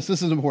 let's look at this.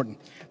 This is important.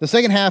 The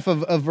second half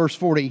of verse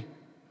 40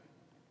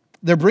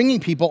 They're bringing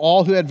people,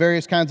 all who had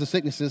various kinds of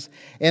sicknesses,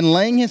 and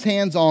laying his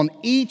hands on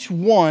each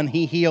one,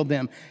 he healed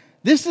them.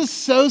 This is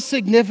so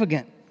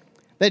significant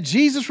that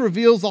Jesus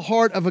reveals the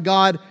heart of a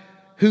God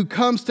who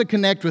comes to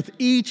connect with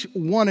each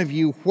one of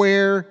you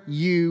where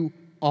you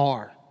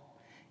are.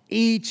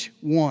 Each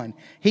one.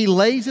 He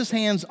lays his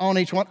hands on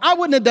each one. I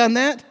wouldn't have done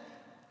that.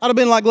 I'd have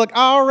been like, look,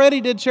 I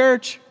already did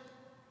church,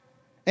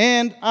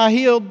 and I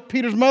healed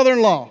Peter's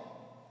mother-in-law.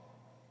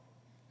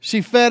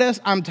 She fed us.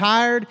 I'm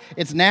tired.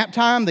 It's nap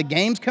time. The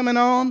game's coming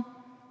on.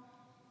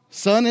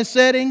 Sun is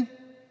setting.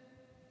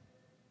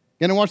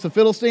 Gonna watch the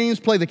Philistines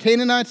play the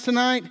Canaanites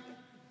tonight.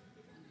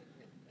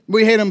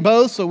 We hate them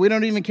both, so we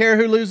don't even care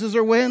who loses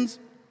or wins.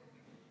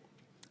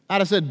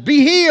 I'd have said, be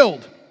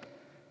healed.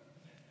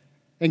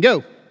 And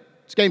go.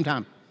 It's game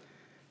time.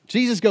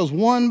 Jesus goes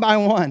one by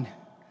one.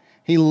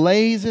 He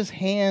lays his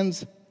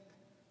hands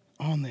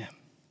on them.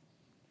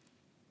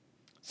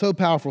 So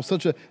powerful.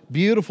 Such a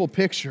beautiful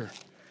picture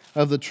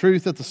of the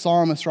truth that the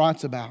psalmist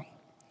writes about.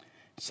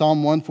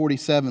 Psalm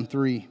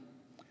 147:3.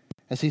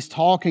 As he's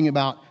talking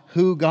about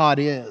who God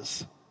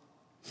is.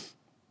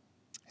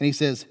 And he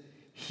says,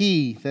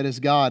 he, that is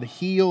God,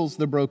 heals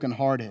the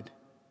brokenhearted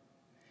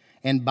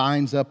and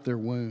binds up their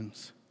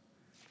wounds.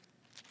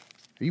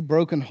 Are you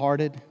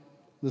brokenhearted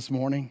this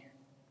morning?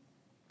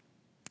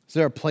 Is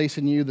there a place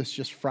in you that's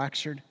just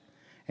fractured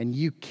and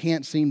you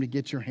can't seem to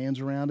get your hands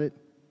around it?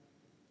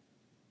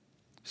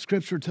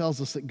 Scripture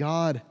tells us that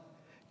God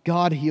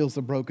heals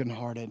the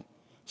brokenhearted.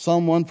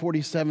 Psalm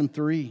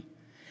 147:3.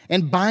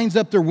 And binds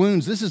up their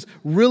wounds. This is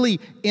really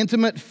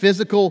intimate,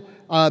 physical,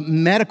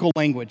 medical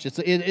language.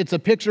 It's a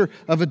picture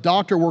of a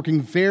doctor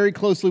working very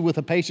closely with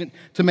a patient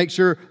to make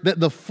sure that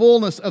the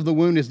fullness of the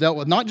wound is dealt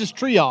with. Not just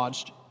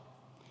triaged,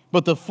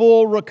 but the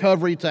full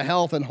recovery to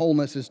health and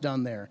wholeness is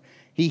done there.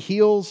 He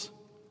heals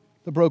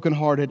the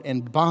brokenhearted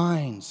and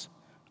binds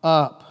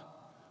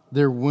up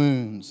their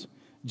wounds.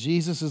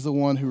 Jesus is the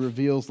one who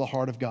reveals the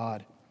heart of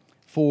God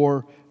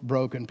for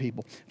broken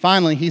people.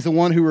 Finally, he's the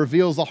one who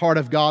reveals the heart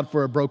of God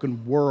for a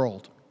broken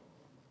world.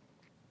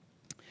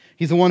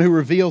 He's the one who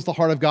reveals the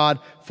heart of God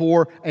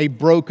for a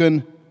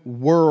broken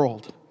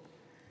world.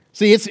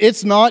 See,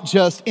 it's not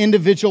just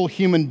individual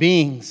human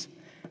beings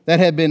that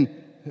have been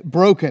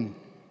broken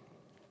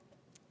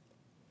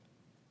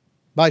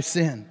by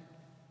sin.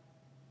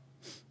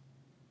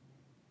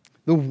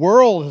 The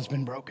world has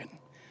been broken.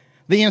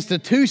 The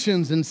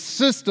institutions and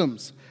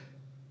systems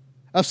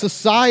of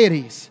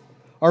societies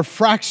are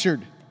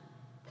fractured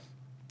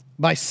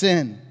by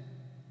sin.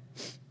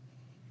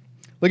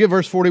 Look at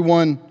verse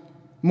 41.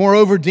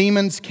 Moreover,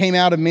 demons came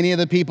out of many of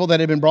the people that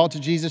had been brought to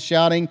Jesus,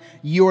 shouting,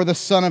 "You are the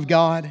Son of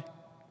God."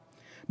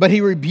 But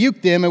he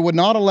rebuked them and would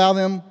not allow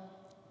them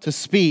to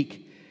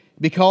speak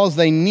because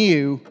they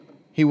knew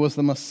he was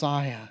the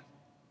Messiah.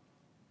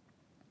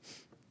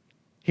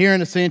 Here,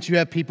 in a sense, you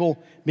have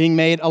people being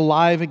made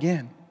alive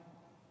again.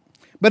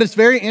 But it's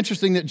very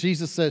interesting that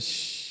Jesus says,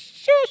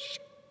 shush.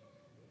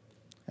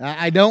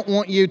 I don't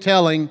want you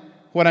telling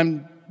what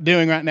I'm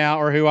doing right now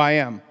or who I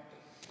am.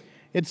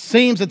 It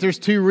seems that there's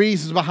two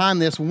reasons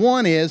behind this.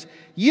 One is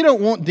you don't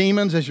want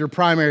demons as your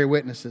primary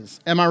witnesses.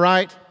 Am I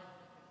right?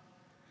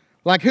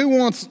 Like who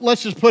wants,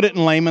 let's just put it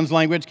in layman's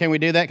language. Can we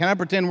do that? Can I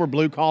pretend we're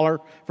blue collar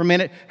for a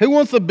minute? Who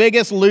wants the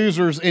biggest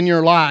losers in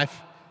your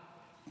life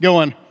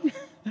going,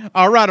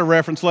 I'll write a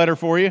reference letter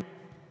for you.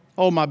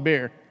 Hold my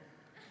beer.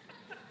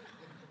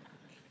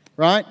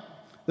 Right?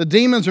 The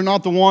demons are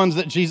not the ones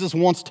that Jesus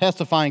wants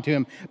testifying to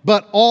him,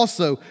 but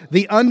also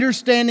the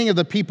understanding of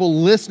the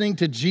people listening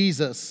to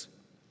Jesus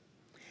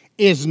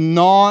is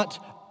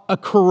not a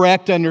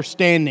correct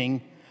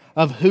understanding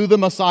of who the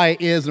Messiah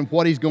is and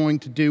what he's going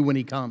to do when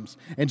he comes.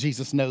 And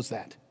Jesus knows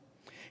that.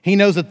 He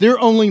knows that their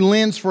only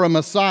lens for a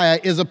Messiah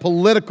is a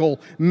political,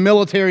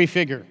 military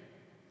figure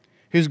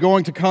who's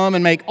going to come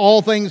and make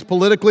all things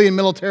politically and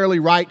militarily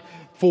right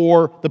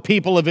for the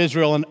people of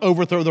Israel and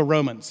overthrow the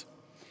Romans.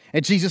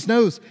 And Jesus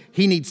knows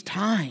he needs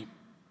time.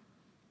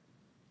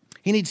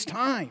 He needs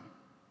time.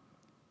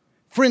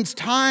 Friends,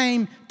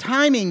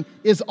 timing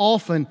is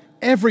often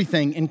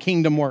everything in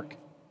kingdom work.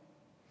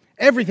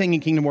 Everything in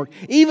kingdom work.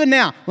 Even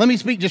now, let me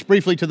speak just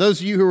briefly to those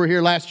of you who were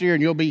here last year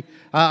and you'll be,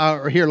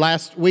 or here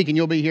last week and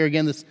you'll be here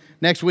again this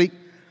next week.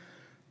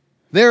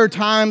 There are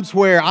times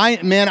where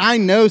I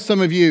know some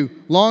of you,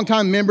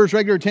 longtime members,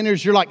 regular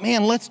attenders, you're like,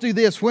 man, let's do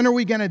this. When are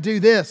we going to do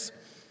this?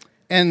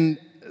 And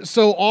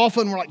so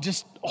often we're like,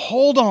 just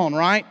hold on,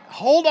 right?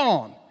 Hold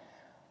on.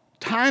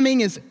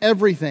 Timing is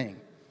everything.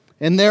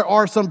 And there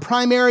are some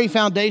primary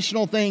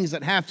foundational things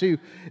that have to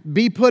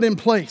be put in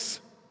place,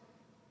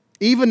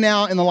 even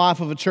now in the life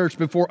of a church,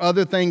 before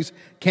other things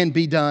can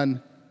be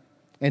done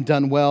and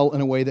done well in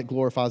a way that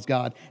glorifies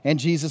God. And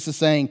Jesus is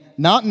saying,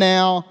 not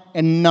now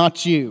and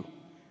not you.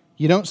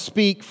 You don't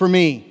speak for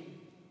me.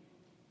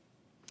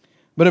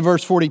 But in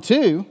verse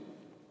 42,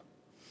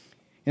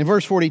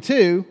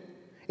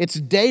 it's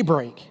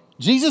daybreak.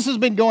 Jesus has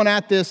been going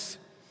at this,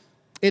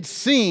 it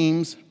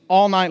seems,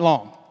 all night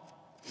long.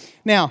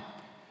 Now,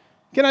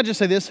 can I just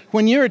say this?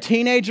 When you're a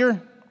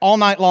teenager, all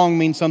night long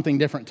means something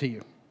different to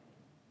you.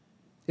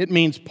 it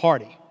means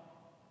party.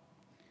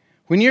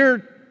 When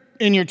you're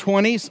in your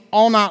 20s,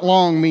 all night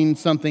long means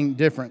something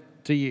different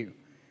to you.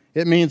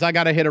 It means I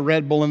got to hit a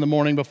Red Bull in the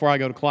morning before I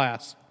go to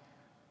class,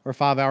 or a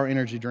 5-hour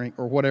energy drink,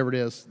 or whatever it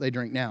is they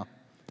drink now,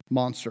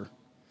 Monster.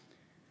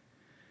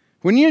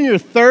 When you're in your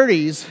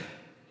 30s,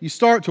 you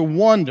start to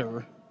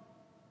wonder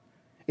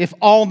if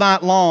all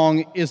night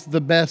long is the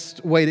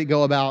best way to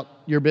go about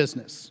your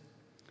business.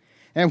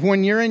 And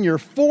when you're in your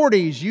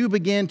 40s, you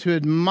begin to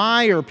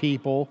admire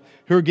people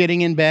who are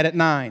getting in bed at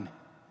 9.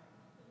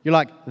 You're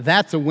like,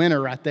 that's a winner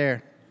right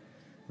there.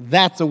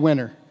 That's a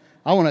winner.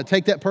 I want to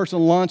take that person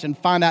to lunch and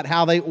find out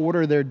how they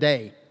order their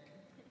day.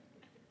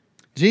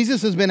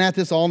 Jesus has been at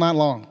this all night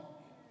long.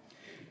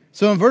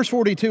 So in verse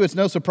 42, it's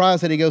no surprise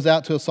that he goes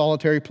out to a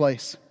solitary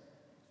place.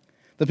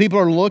 The people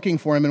are looking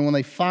for him, and when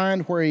they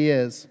find where he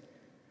is,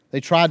 they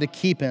try to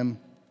keep him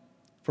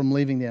from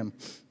leaving them.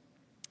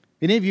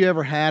 Any of you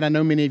ever had, I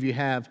know many of you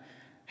have,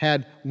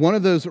 had one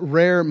of those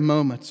rare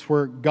moments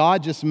where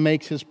God just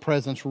makes his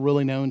presence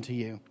really known to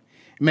you?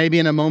 It may be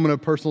in a moment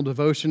of personal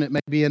devotion. It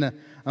may be in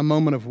a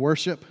moment of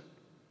worship.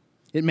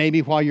 It may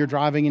be while you're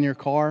driving in your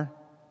car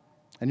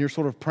and you're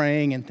sort of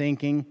praying and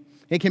thinking.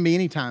 It can be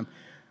any time.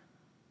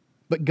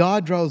 But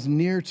God draws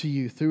near to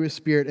you through his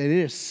Spirit, and it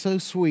is so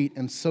sweet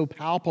and so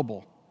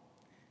palpable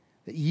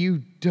that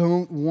you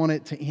don't want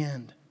it to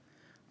end,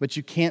 but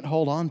you can't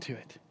hold on to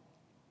it.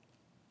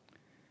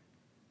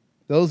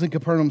 Those in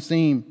Capernaum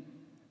seem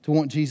to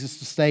want Jesus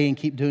to stay and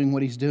keep doing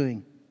what he's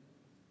doing.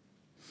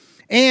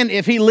 And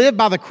if he lived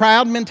by the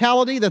crowd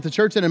mentality that the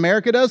church in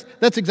America does,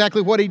 that's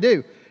exactly what he'd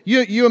do.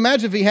 You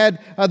imagine if he had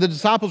the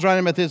disciples around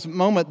him at this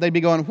moment, they'd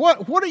be going,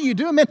 what are you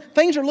doing, man?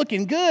 Things are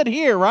looking good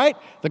here, right?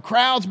 The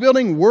crowd's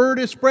building, word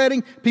is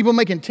spreading, people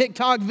making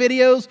TikTok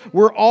videos.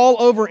 We're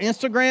all over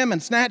Instagram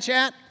and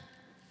Snapchat.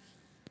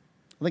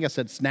 I think I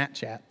said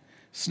Snapchat.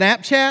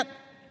 Snapchat?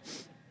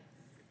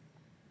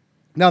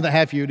 Not that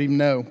half of you would even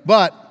know.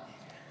 But,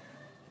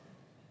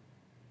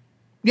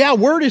 yeah,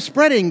 word is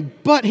spreading,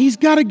 but he's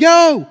got to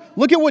go.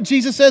 Look at what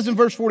Jesus says in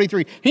verse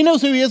 43. He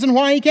knows who he is and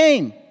why he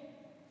came.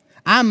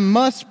 I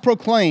must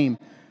proclaim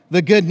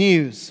the good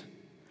news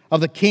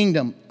of the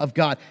kingdom of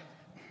God.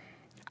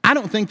 I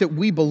don't think that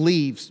we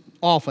believe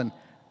often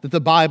that the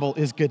Bible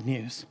is good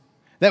news.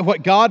 That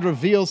what God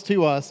reveals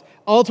to us,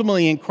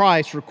 ultimately in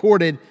Christ,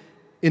 recorded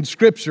in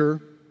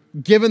Scripture,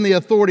 given the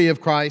authority of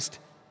Christ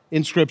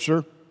in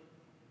Scripture,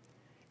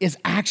 is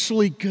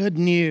actually good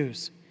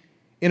news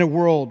in a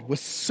world with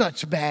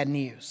such bad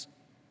news.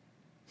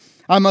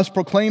 I must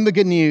proclaim the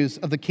good news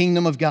of the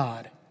kingdom of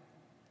God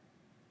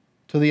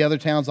to the other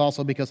towns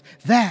also, because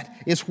that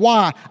is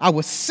why I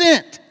was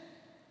sent.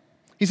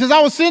 He says, I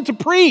was sent to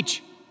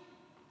preach.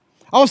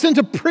 I was sent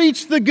to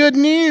preach the good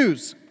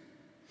news.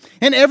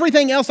 And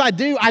everything else I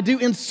do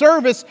in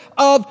service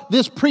of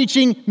this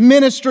preaching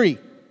ministry.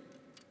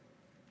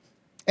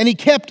 And he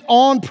kept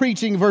on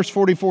preaching, verse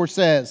 44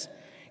 says,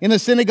 in the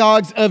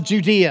synagogues of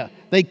Judea.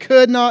 They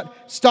could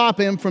not stop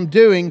him from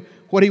doing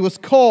what he was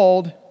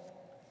called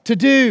to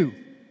do.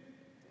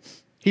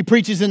 He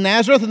preaches in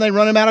Nazareth and they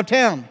run him out of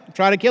town,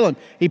 try to kill him.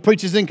 He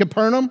preaches in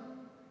Capernaum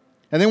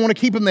and they want to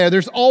keep him there.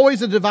 There's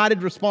always a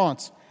divided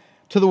response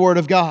to the Word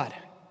of God.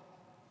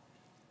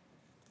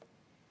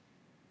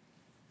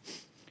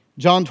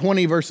 John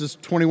 20 verses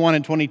 21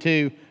 and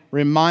 22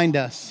 remind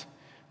us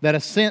that a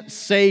sent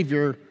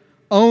Savior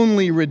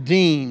only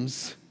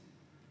redeems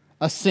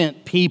a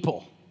sent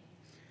people.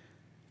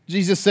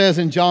 Jesus says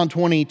in John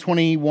 20,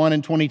 21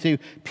 and 22,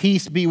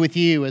 peace be with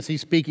you, as he's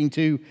speaking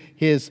to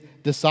his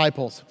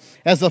disciples.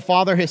 As the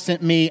Father has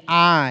sent me,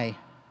 I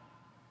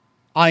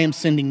am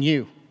sending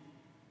you.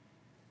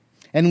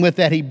 And with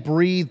that, he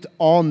breathed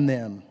on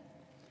them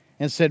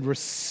and said,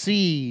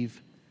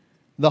 receive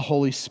the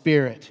Holy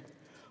Spirit.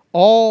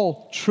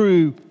 All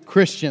true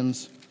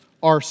Christians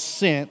are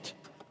sent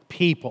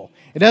people.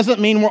 It doesn't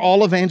mean we're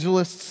all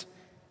evangelists.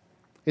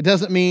 It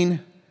doesn't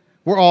mean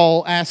we're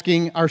all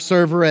asking our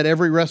server at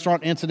every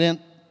restaurant incident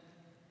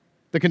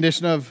the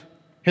condition of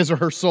his or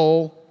her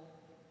soul.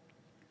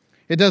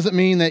 It doesn't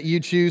mean that you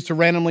choose to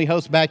randomly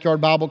host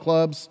backyard Bible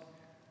clubs.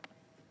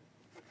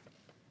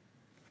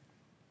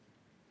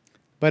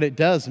 But it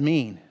does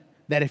mean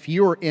that if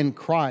you are in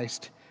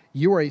Christ,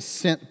 you are a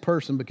sent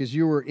person because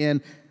you are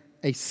in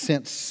a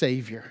sent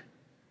Savior.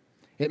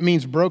 It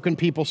means broken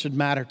people should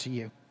matter to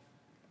you.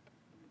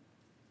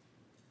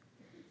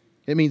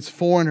 It means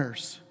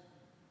foreigners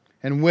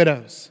and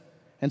widows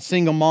and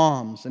single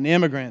moms and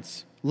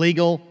immigrants,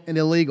 legal and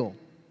illegal,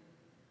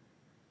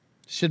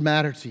 should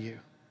matter to you.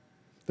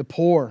 The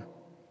poor,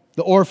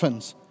 the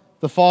orphans,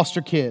 the foster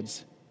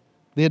kids,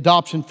 the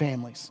adoption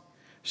families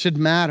should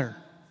matter.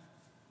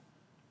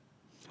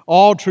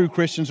 All true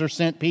Christians are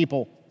sent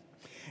people.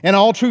 And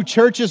all true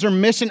churches are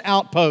mission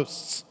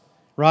outposts,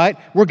 right?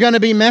 We're going to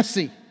be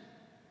messy.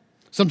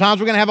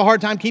 Sometimes we're going to have a hard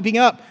time keeping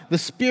up. The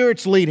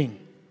Spirit's leading.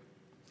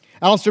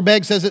 Alistair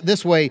Begg says it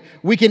this way: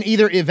 we can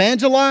either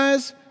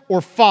evangelize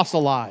or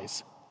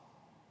fossilize,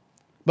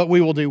 but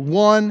we will do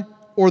one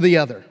or the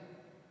other.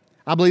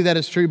 I believe that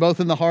is true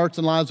both in the hearts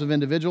and lives of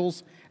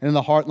individuals and in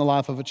the heart and the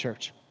life of a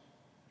church.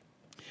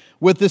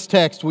 With this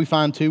text, we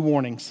find two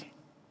warnings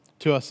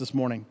to us this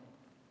morning.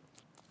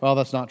 Well,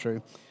 that's not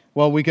true.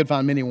 Well, we could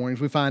find many warnings.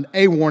 We find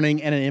a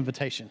warning and an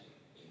invitation.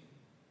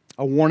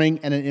 A warning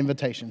and an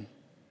invitation.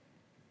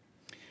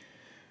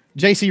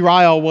 J.C.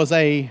 Ryle was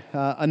a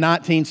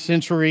 19th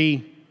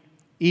century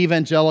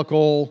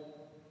evangelical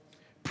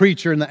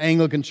preacher in the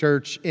Anglican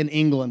Church in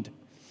England.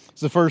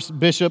 He's the first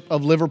bishop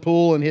of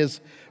Liverpool, and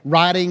his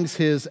writings,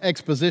 his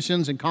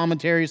expositions and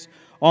commentaries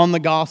on the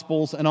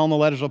Gospels and on the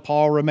letters of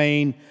Paul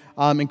remain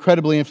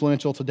incredibly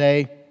influential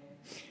today.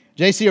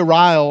 J.C.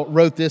 Ryle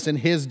wrote this in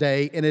his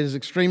day, and it is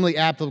extremely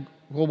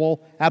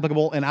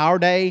applicable in our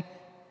day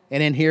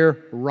and in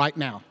here right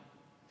now.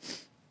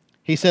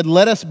 He said,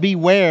 "Let us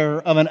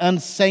beware of an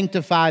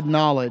unsanctified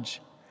knowledge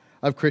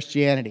of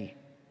Christianity.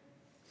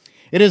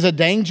 It is a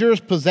dangerous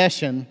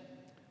possession,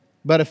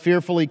 but a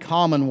fearfully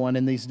common one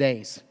in these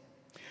days.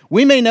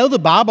 We may know the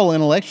Bible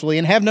intellectually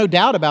and have no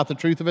doubt about the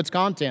truth of its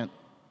content.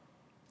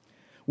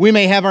 We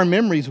may have our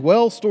memories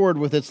well stored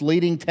with its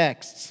leading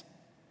texts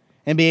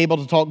and be able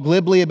to talk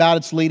glibly about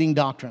its leading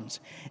doctrines.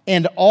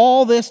 And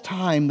all this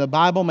time, the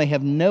Bible may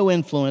have no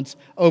influence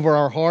over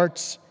our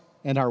hearts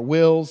and our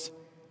wills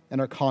and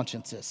our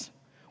consciences.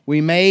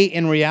 We may,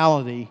 in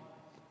reality,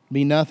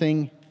 be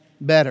nothing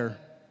better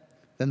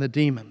than the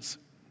demons."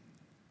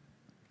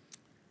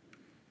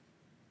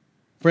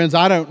 Friends,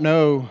 I don't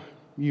know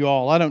you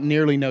all. I don't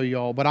nearly know you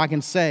all, but I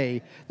can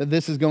say that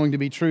this is going to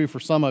be true for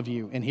some of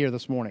you in here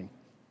this morning.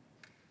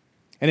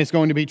 And it's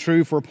going to be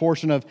true for a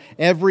portion of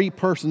every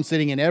person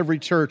sitting in every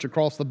church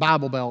across the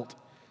Bible Belt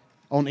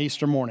on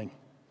Easter morning.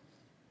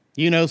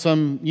 You know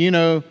some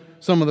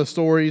of the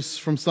stories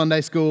from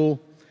Sunday school.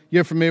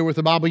 You're familiar with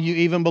the Bible. You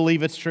even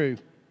believe it's true.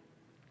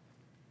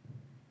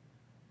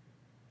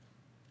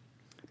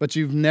 But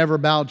you've never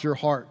bowed your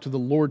heart to the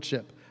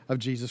lordship of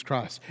Jesus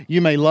Christ.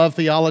 You may love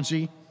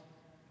theology,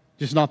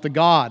 just not the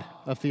God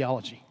of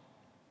theology.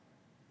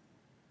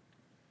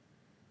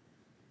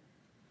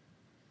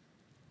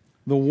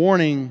 The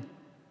warning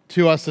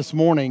to us this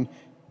morning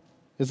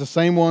is the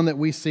same one that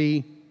we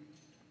see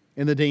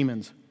in the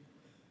demons.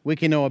 We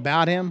can know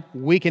about him.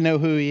 We can know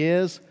who he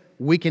is.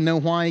 We can know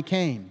why he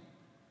came.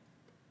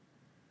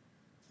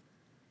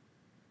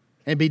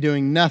 And be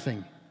doing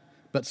nothing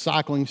but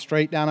cycling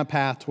straight down a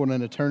path toward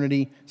an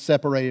eternity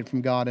separated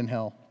from God in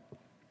hell.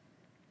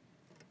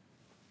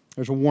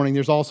 There's a warning.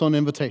 There's also an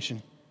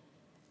invitation.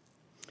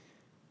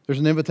 There's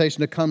an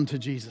invitation to come to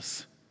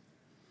Jesus,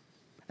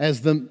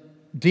 as the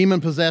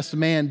demon-possessed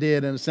man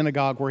did in a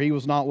synagogue where he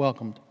was not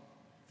welcomed.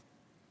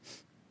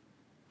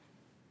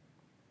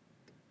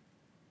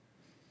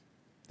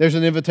 There's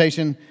an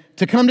invitation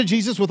to come to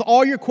Jesus with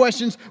all your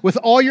questions, with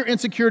all your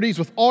insecurities,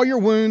 with all your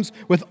wounds,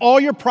 with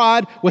all your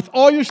pride, with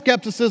all your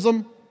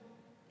skepticism,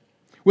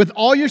 with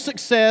all your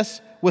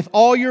success, with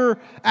all your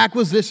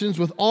acquisitions,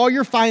 with all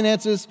your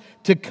finances,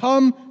 to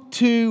come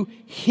to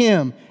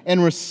him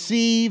and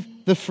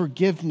receive the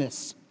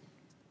forgiveness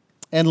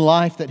and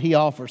life that he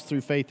offers through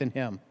faith in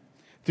him,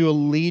 through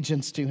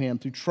allegiance to him,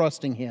 through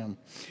trusting him.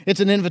 It's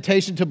an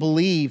invitation to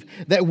believe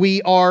that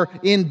we are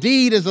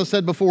indeed, as I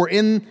said before,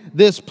 in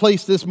this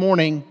place this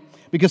morning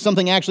because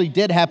something actually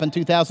did happen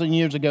 2,000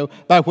 years ago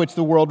by which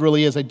the world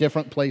really is a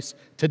different place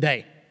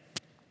today.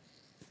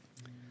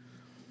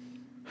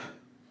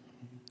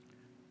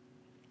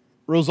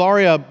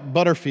 Rosaria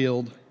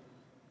Butterfield,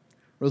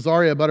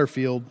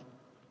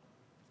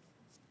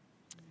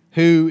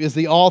 who is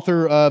the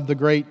author of the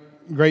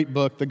great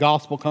book, The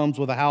Gospel Comes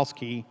with a House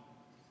Key,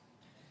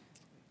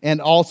 and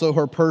also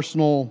her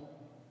personal,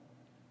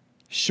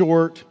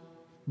 short,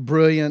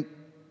 brilliant,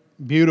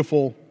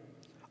 beautiful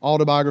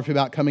autobiography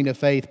about coming to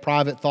faith,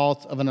 Private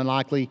Thoughts of an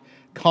Unlikely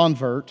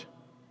Convert,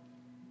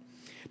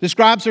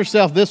 describes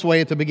herself this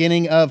way at the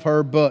beginning of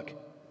her book,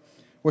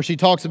 where she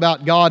talks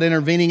about God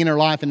intervening in her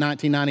life in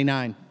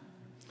 1999.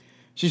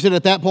 She said,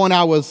 "At that point,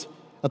 I was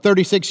a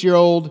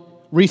 36-year-old,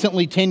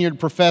 recently tenured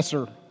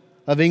professor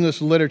of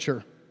English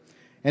literature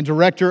and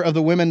director of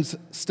the Women's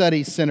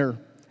Studies Center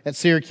at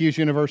Syracuse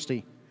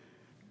University.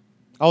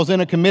 I was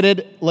in a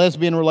committed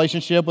lesbian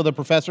relationship with a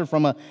professor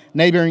from a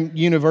neighboring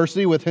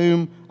university with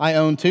whom I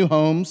owned 2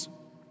 homes.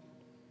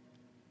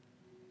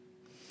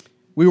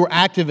 We were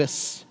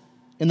activists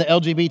in the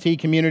LGBT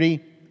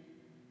community.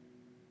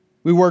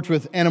 We worked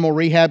with animal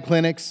rehab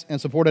clinics and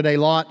supported a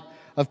lot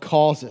of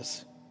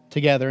causes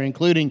together,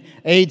 including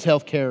AIDS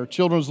healthcare,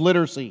 children's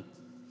literacy,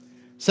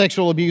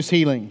 sexual abuse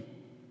healing,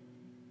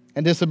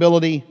 and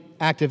disability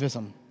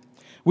activism.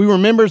 We were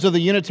members of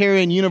the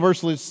Unitarian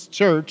Universalist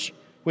Church,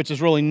 which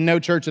is really no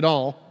church at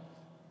all.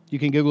 You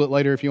can Google it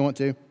later if you want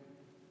to.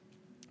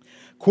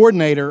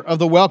 Coordinator of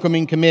the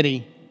Welcoming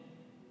Committee,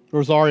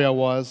 Rosaria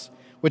was,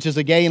 which is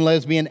a gay and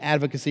lesbian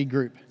advocacy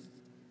group.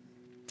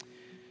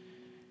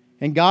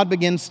 And God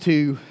begins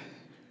to,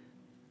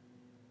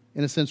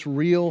 in a sense,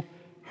 reel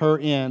her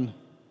in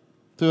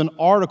through an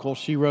article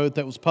she wrote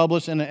that was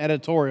published in an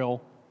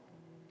editorial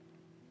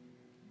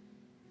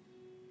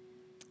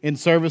in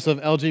service of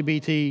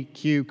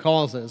LGBTQ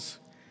causes.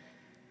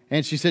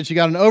 And she said she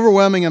got an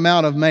overwhelming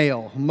amount of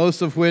mail,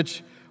 most of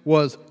which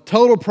was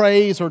total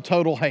praise or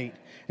total hate.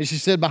 And she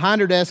said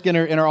behind her desk in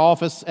her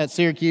office at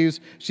Syracuse,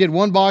 she had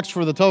one box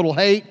for the total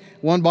hate,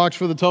 one box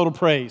for the total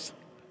praise.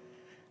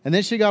 And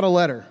then she got a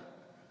letter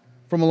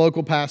from a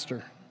local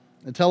pastor.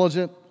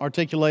 Intelligent,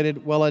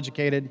 articulated,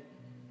 well-educated,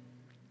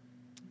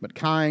 but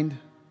kind,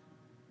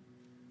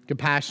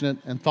 compassionate,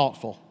 and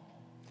thoughtful.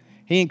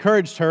 He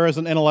encouraged her as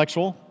an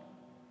intellectual,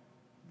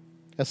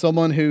 as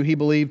someone who he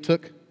believed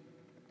took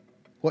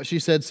what she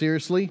said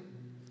seriously,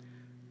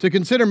 to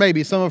consider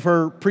maybe some of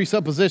her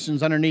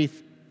presuppositions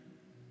underneath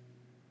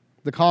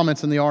the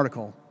comments in the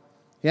article.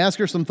 He asked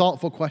her some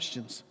thoughtful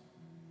questions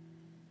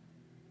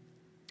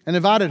and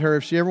invited her,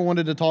 if she ever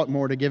wanted to talk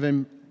more, to give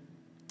him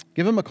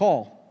a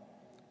call.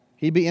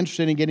 He'd be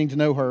interested in getting to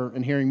know her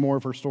and hearing more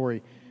of her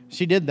story.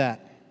 She did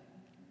that.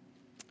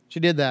 She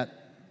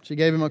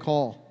gave him a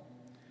call.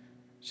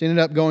 She ended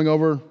up going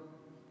over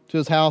to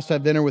his house to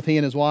have dinner with he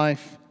and his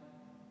wife.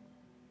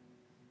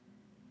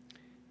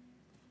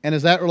 And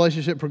as that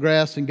relationship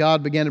progressed and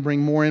God began to bring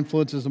more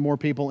influences and more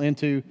people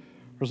into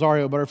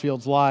Rosario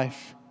Butterfield's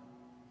life,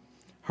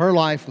 her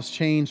life was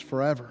changed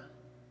forever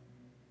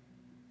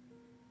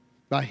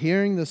by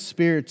hearing the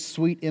Spirit's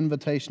sweet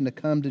invitation to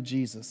come to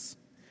Jesus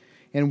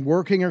and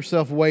working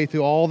herself way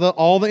through all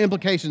the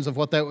implications of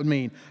what that would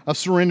mean, of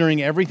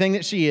surrendering everything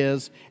that she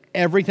is,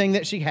 everything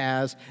that she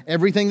has,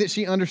 everything that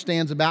she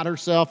understands about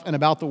herself and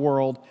about the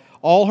world,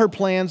 all her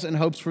plans and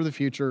hopes for the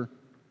future,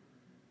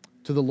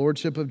 to the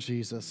Lordship of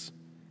Jesus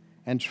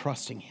and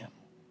trusting Him.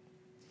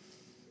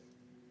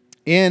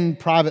 In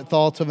Private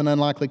Thoughts of an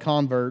Unlikely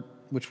Convert,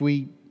 which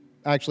we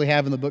actually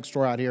have in the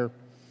bookstore out here,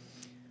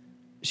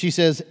 she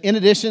says, in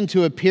addition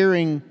to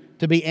appearing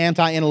to be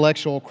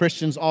anti-intellectual,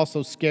 Christians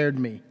also scared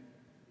me.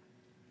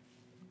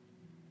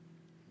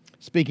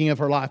 Speaking of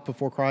her life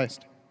before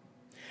Christ.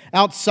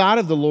 Outside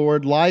of the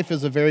Lord, life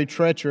is a very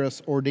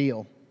treacherous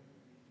ordeal.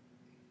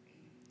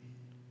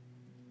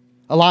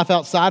 A life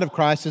outside of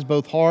Christ is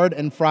both hard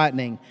and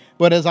frightening.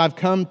 But as I've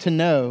come to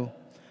know,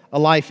 a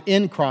life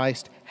in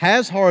Christ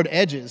has hard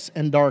edges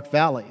and dark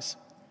valleys.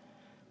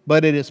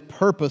 But it is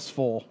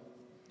purposeful,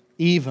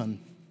 even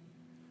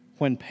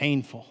when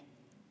painful.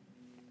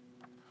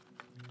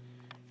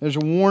 There's a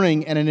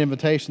warning and an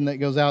invitation that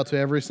goes out to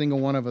every single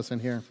one of us in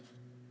here.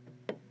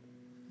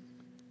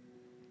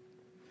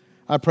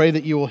 I pray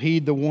that you will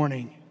heed the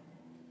warning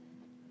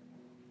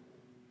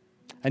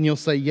and you'll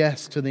say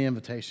yes to the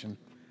invitation.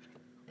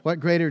 What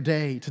greater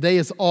day? Today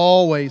is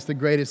always the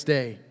greatest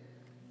day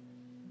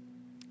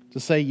to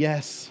say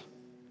yes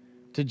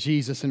to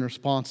Jesus in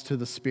response to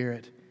the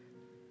Spirit.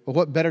 But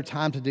what better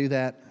time to do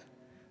that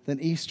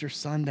than Easter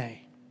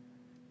Sunday,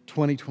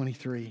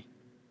 2023?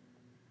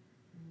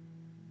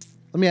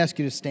 Let me ask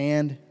you to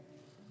stand.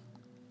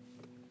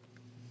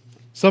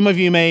 Some of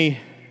you may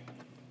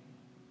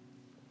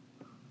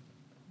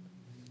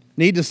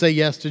need to say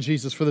yes to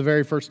Jesus for the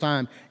very first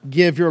time.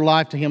 Give your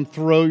life to Him.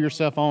 Throw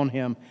yourself on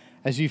Him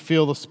as you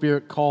feel the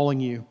Spirit calling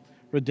you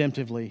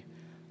redemptively.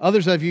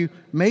 Others of you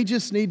may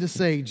just need to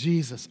say,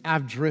 Jesus,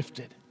 I've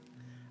drifted.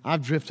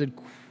 I've drifted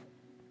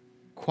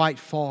quite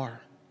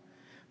far.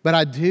 But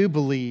I do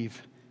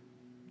believe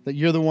that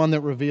you're the one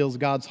that reveals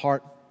God's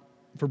heart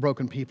for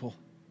broken people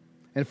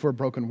and for a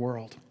broken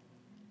world.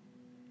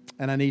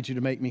 And I need you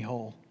to make me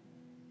whole.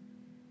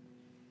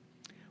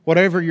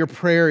 Whatever your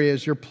prayer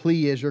is, your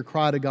plea is, your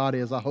cry to God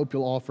is, I hope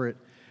you'll offer it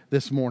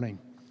this morning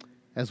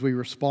as we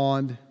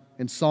respond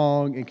in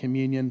song and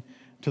communion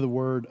to the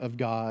Word of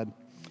God.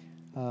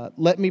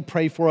 Let me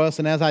pray for us,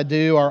 and as I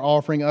do, our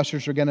offering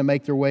ushers are going to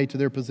make their way to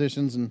their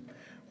positions, and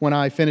when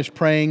I finish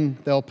praying,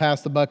 they'll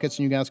pass the buckets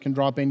and you guys can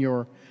drop in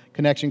your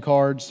connection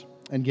cards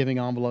and giving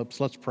envelopes.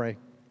 Let's pray.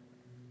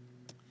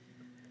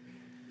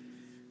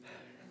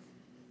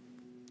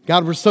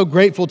 God, we're so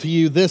grateful to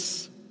you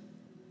this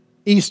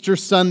Easter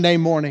Sunday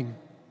morning.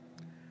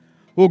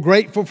 We're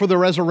grateful for the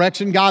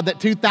resurrection, God, that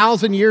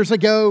 2,000 years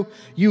ago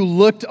you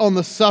looked on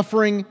the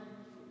suffering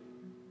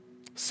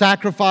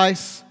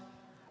sacrifice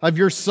of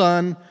your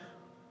Son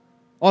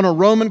on a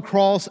Roman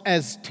cross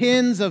as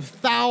tens of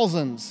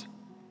thousands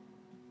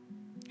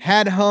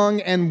had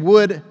hung and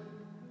would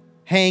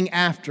hang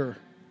after.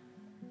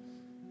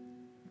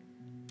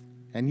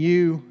 And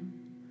you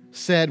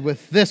said,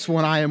 with this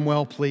one I am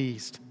well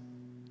pleased.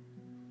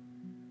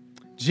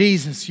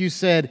 Jesus, you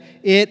said,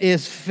 it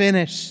is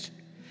finished.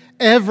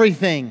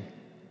 Everything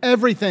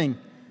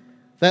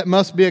that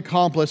must be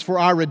accomplished for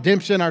our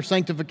redemption, our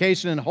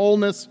sanctification and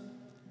wholeness,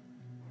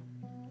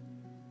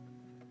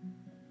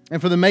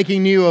 and for the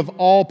making new of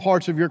all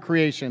parts of your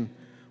creation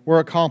were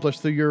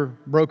accomplished through your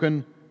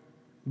broken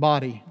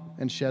body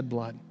and shed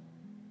blood.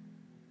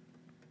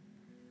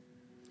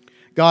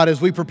 God,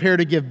 as we prepare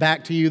to give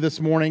back to you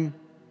this morning,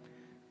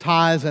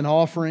 tithes and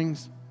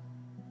offerings,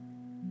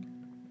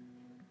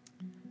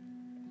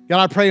 God,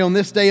 I pray on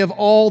this day of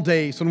all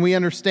days, when we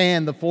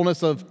understand the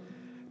fullness of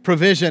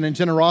provision and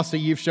generosity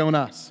you've shown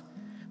us,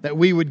 that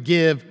we would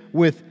give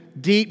with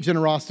deep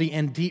generosity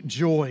and deep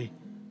joy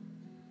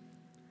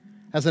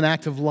as an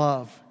act of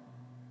love.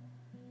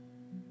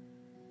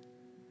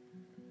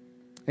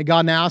 And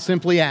God, now I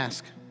simply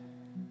ask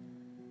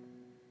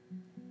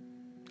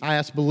I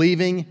ask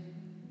believing.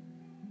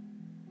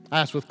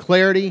 I ask with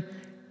clarity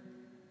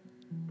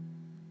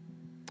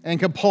and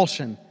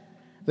compulsion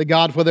that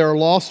God, where there are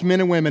lost men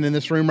and women in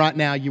this room right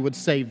now, you would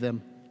save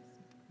them.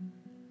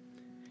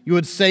 You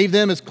would save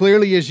them as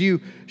clearly as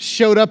you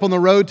showed up on the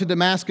road to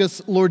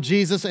Damascus, Lord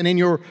Jesus, and in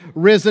your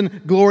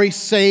risen glory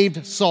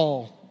saved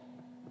Saul.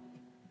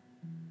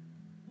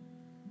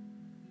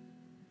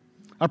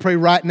 I pray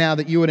right now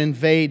that you would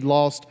invade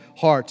lost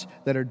hearts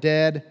that are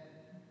dead,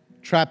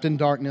 trapped in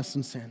darkness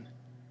and sin,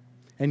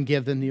 and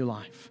give them new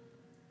life.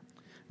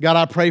 God,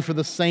 I pray for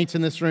the saints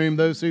in this room,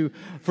 those who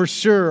for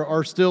sure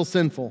are still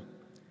sinful,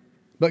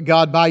 but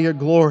God, by your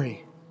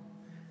glory,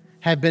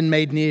 have been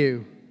made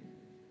new,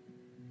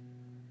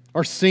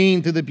 are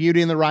seen through the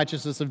beauty and the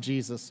righteousness of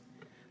Jesus,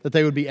 that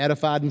they would be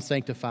edified and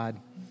sanctified.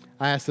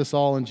 I ask this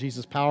all in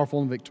Jesus'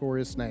 powerful and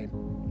victorious name.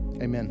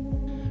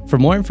 Amen. For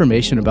more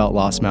information about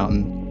Lost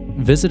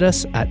Mountain, visit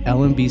us at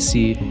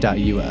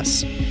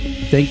lmbc.us.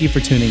 Thank you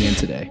for tuning in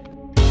today.